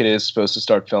 I think it is supposed to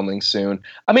start filming soon.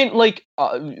 I mean, like,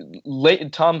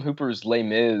 Tom Hooper's Les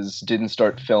Mis didn't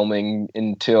start filming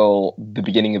until the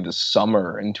beginning of the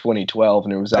summer in 2012,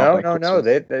 and it was out. No.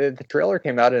 The trailer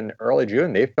came out in early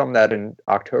June. They filmed that in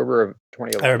October of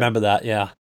 2011. I remember that,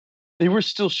 yeah. They were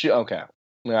still okay.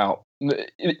 Now,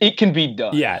 it can be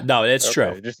done. Yeah, no, it's true.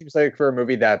 It just seems like for a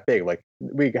movie that big, like,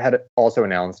 we had also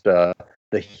announced The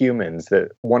Humans, the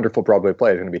wonderful Broadway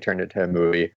play, is going to be turned into a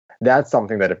movie. That's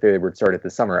something that if they were to start it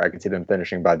this summer, I could see them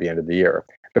finishing by the end of the year.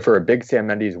 But for a big Sam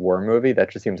Mendes war movie,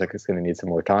 that just seems like it's going to need some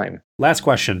more time. Last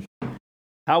question.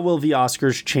 How will the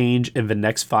Oscars change in the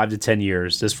next 5 to 10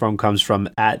 years? This comes from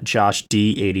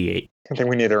 @JoshD88. I think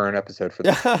we need our own episode for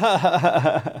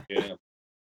that.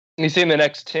 You say in the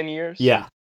next 10 years? Yeah.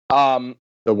 The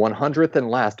 100th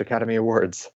and last Academy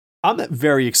Awards. I'm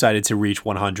very excited to reach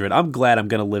 100. I'm glad I'm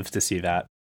going to live to see that.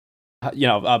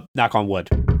 Knock on wood.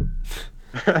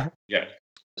 Yeah.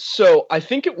 So I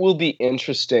think it will be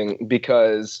interesting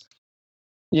because,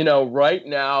 right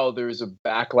now there's a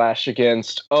backlash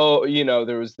against,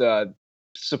 there was the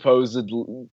supposed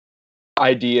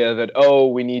idea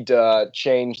that, we need to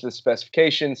change the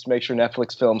specifications to make sure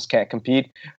Netflix films can't compete.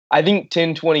 I think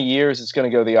 10, 20 years it's going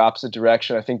to go the opposite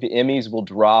direction. I think the Emmys will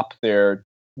drop their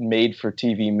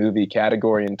made-for-TV movie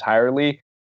category entirely.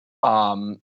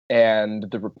 And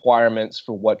the requirements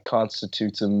for what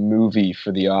constitutes a movie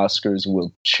for the Oscars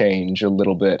will change a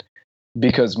little bit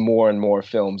because more and more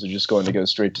films are just going to go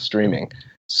straight to streaming.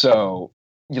 So,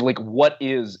 what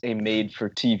is a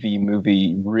made-for-TV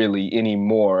movie really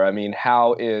anymore? I mean,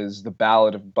 how is The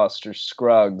Ballad of Buster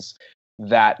Scruggs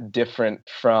that different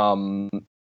from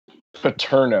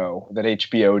Paterno that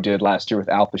HBO did last year with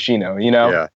Al Pacino, you know?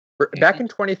 Yeah. Back in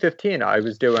 2015, I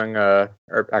was doing, or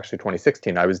actually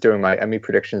 2016, I was doing my Emmy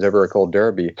predictions over at Gold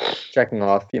Derby, checking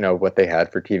off, what they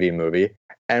had for TV movie.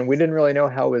 And we didn't really know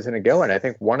how it was going to go. And I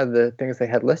think one of the things they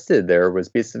had listed there was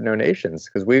Beasts of No Nations,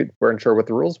 because we weren't sure what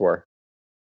the rules were.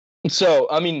 So,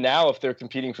 I mean, now if they're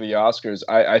competing for the Oscars,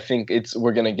 I think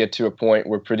we're going to get to a point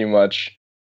where pretty much,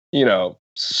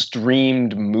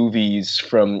 streamed movies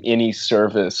from any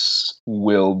service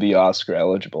will be Oscar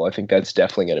eligible. I think that's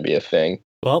definitely going to be a thing.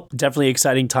 Well, definitely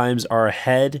exciting times are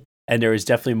ahead, and there is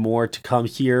definitely more to come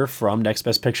here from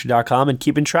nextbestpicture.com and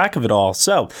keeping track of it all.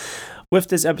 So, with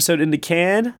this episode in the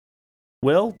can,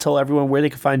 Will, tell everyone where they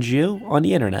can find you on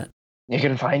the internet. You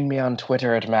can find me on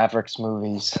Twitter at Mavericks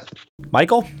Movies.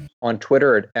 Michael? On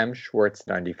Twitter at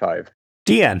mschwartz95.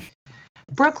 Deanne?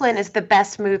 Brooklyn is the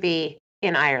best movie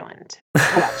in Ireland.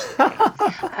 At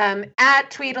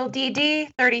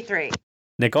TweedleDD33.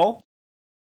 Nicole?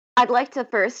 I'd like to,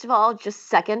 first of all, just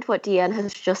second what Deanne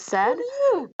has just said.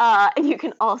 And you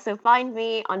can also find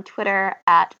me on Twitter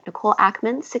at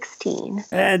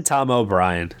NicoleAckman16. And Tom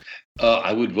O'Brien.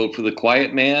 I would vote for The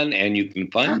Quiet Man, and you can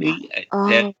find me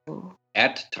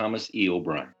at Thomas E.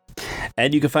 O'Brien.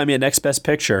 And you can find me at Next Best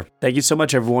Picture. Thank you so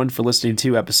much, everyone, for listening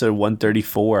to episode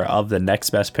 134 of the Next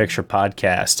Best Picture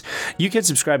podcast. You can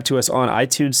subscribe to us on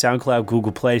iTunes, SoundCloud,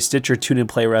 Google Play, Stitcher, TuneIn,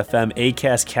 Player FM,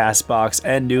 Acast, CastBox,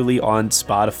 and newly on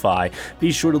Spotify.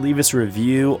 Be sure to leave us a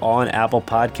review on Apple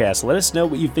Podcasts. Let us know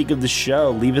what you think of the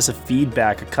show. Leave us a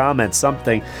feedback, a comment,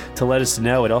 something to let us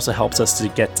know. It also helps us to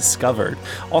get discovered.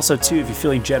 Also, too, if you're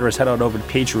feeling generous, head on over to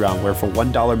Patreon, where for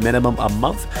 $1 minimum a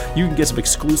month, you can get some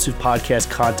exclusive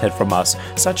podcast content from us,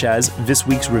 such as this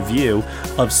week's review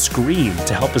of Scream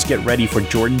to help us get ready for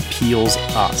Jordan Peele's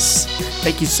Us.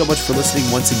 Thank you so much for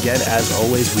listening once again. As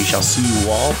always, we shall see you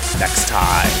all next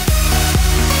time.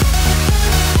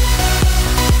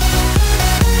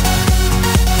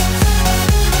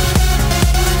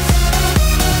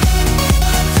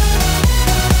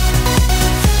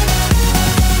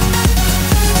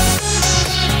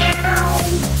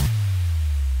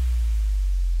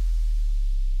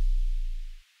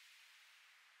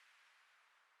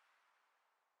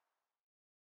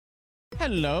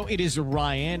 Hello, it is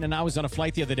Ryan, and I was on a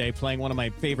flight the other day playing one of my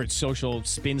favorite social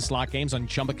spin slot games on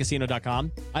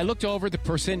ChumbaCasino.com. I looked over at the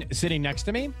person sitting next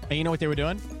to me, and you know what they were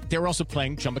doing? They were also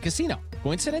playing Chumba Casino.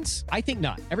 Coincidence? I think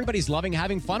not. Everybody's loving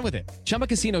having fun with it. Chumba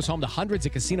Casino is home to hundreds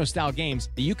of casino-style games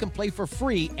that you can play for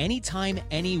free anytime,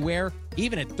 anywhere,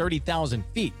 even at 30,000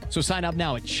 feet. So sign up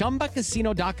now at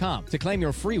ChumbaCasino.com to claim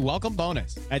your free welcome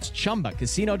bonus. That's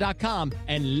ChumbaCasino.com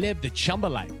and live the Chumba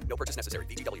life. No purchase necessary.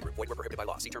 VGW. Void where prohibited by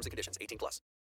law. See terms and conditions. 18+.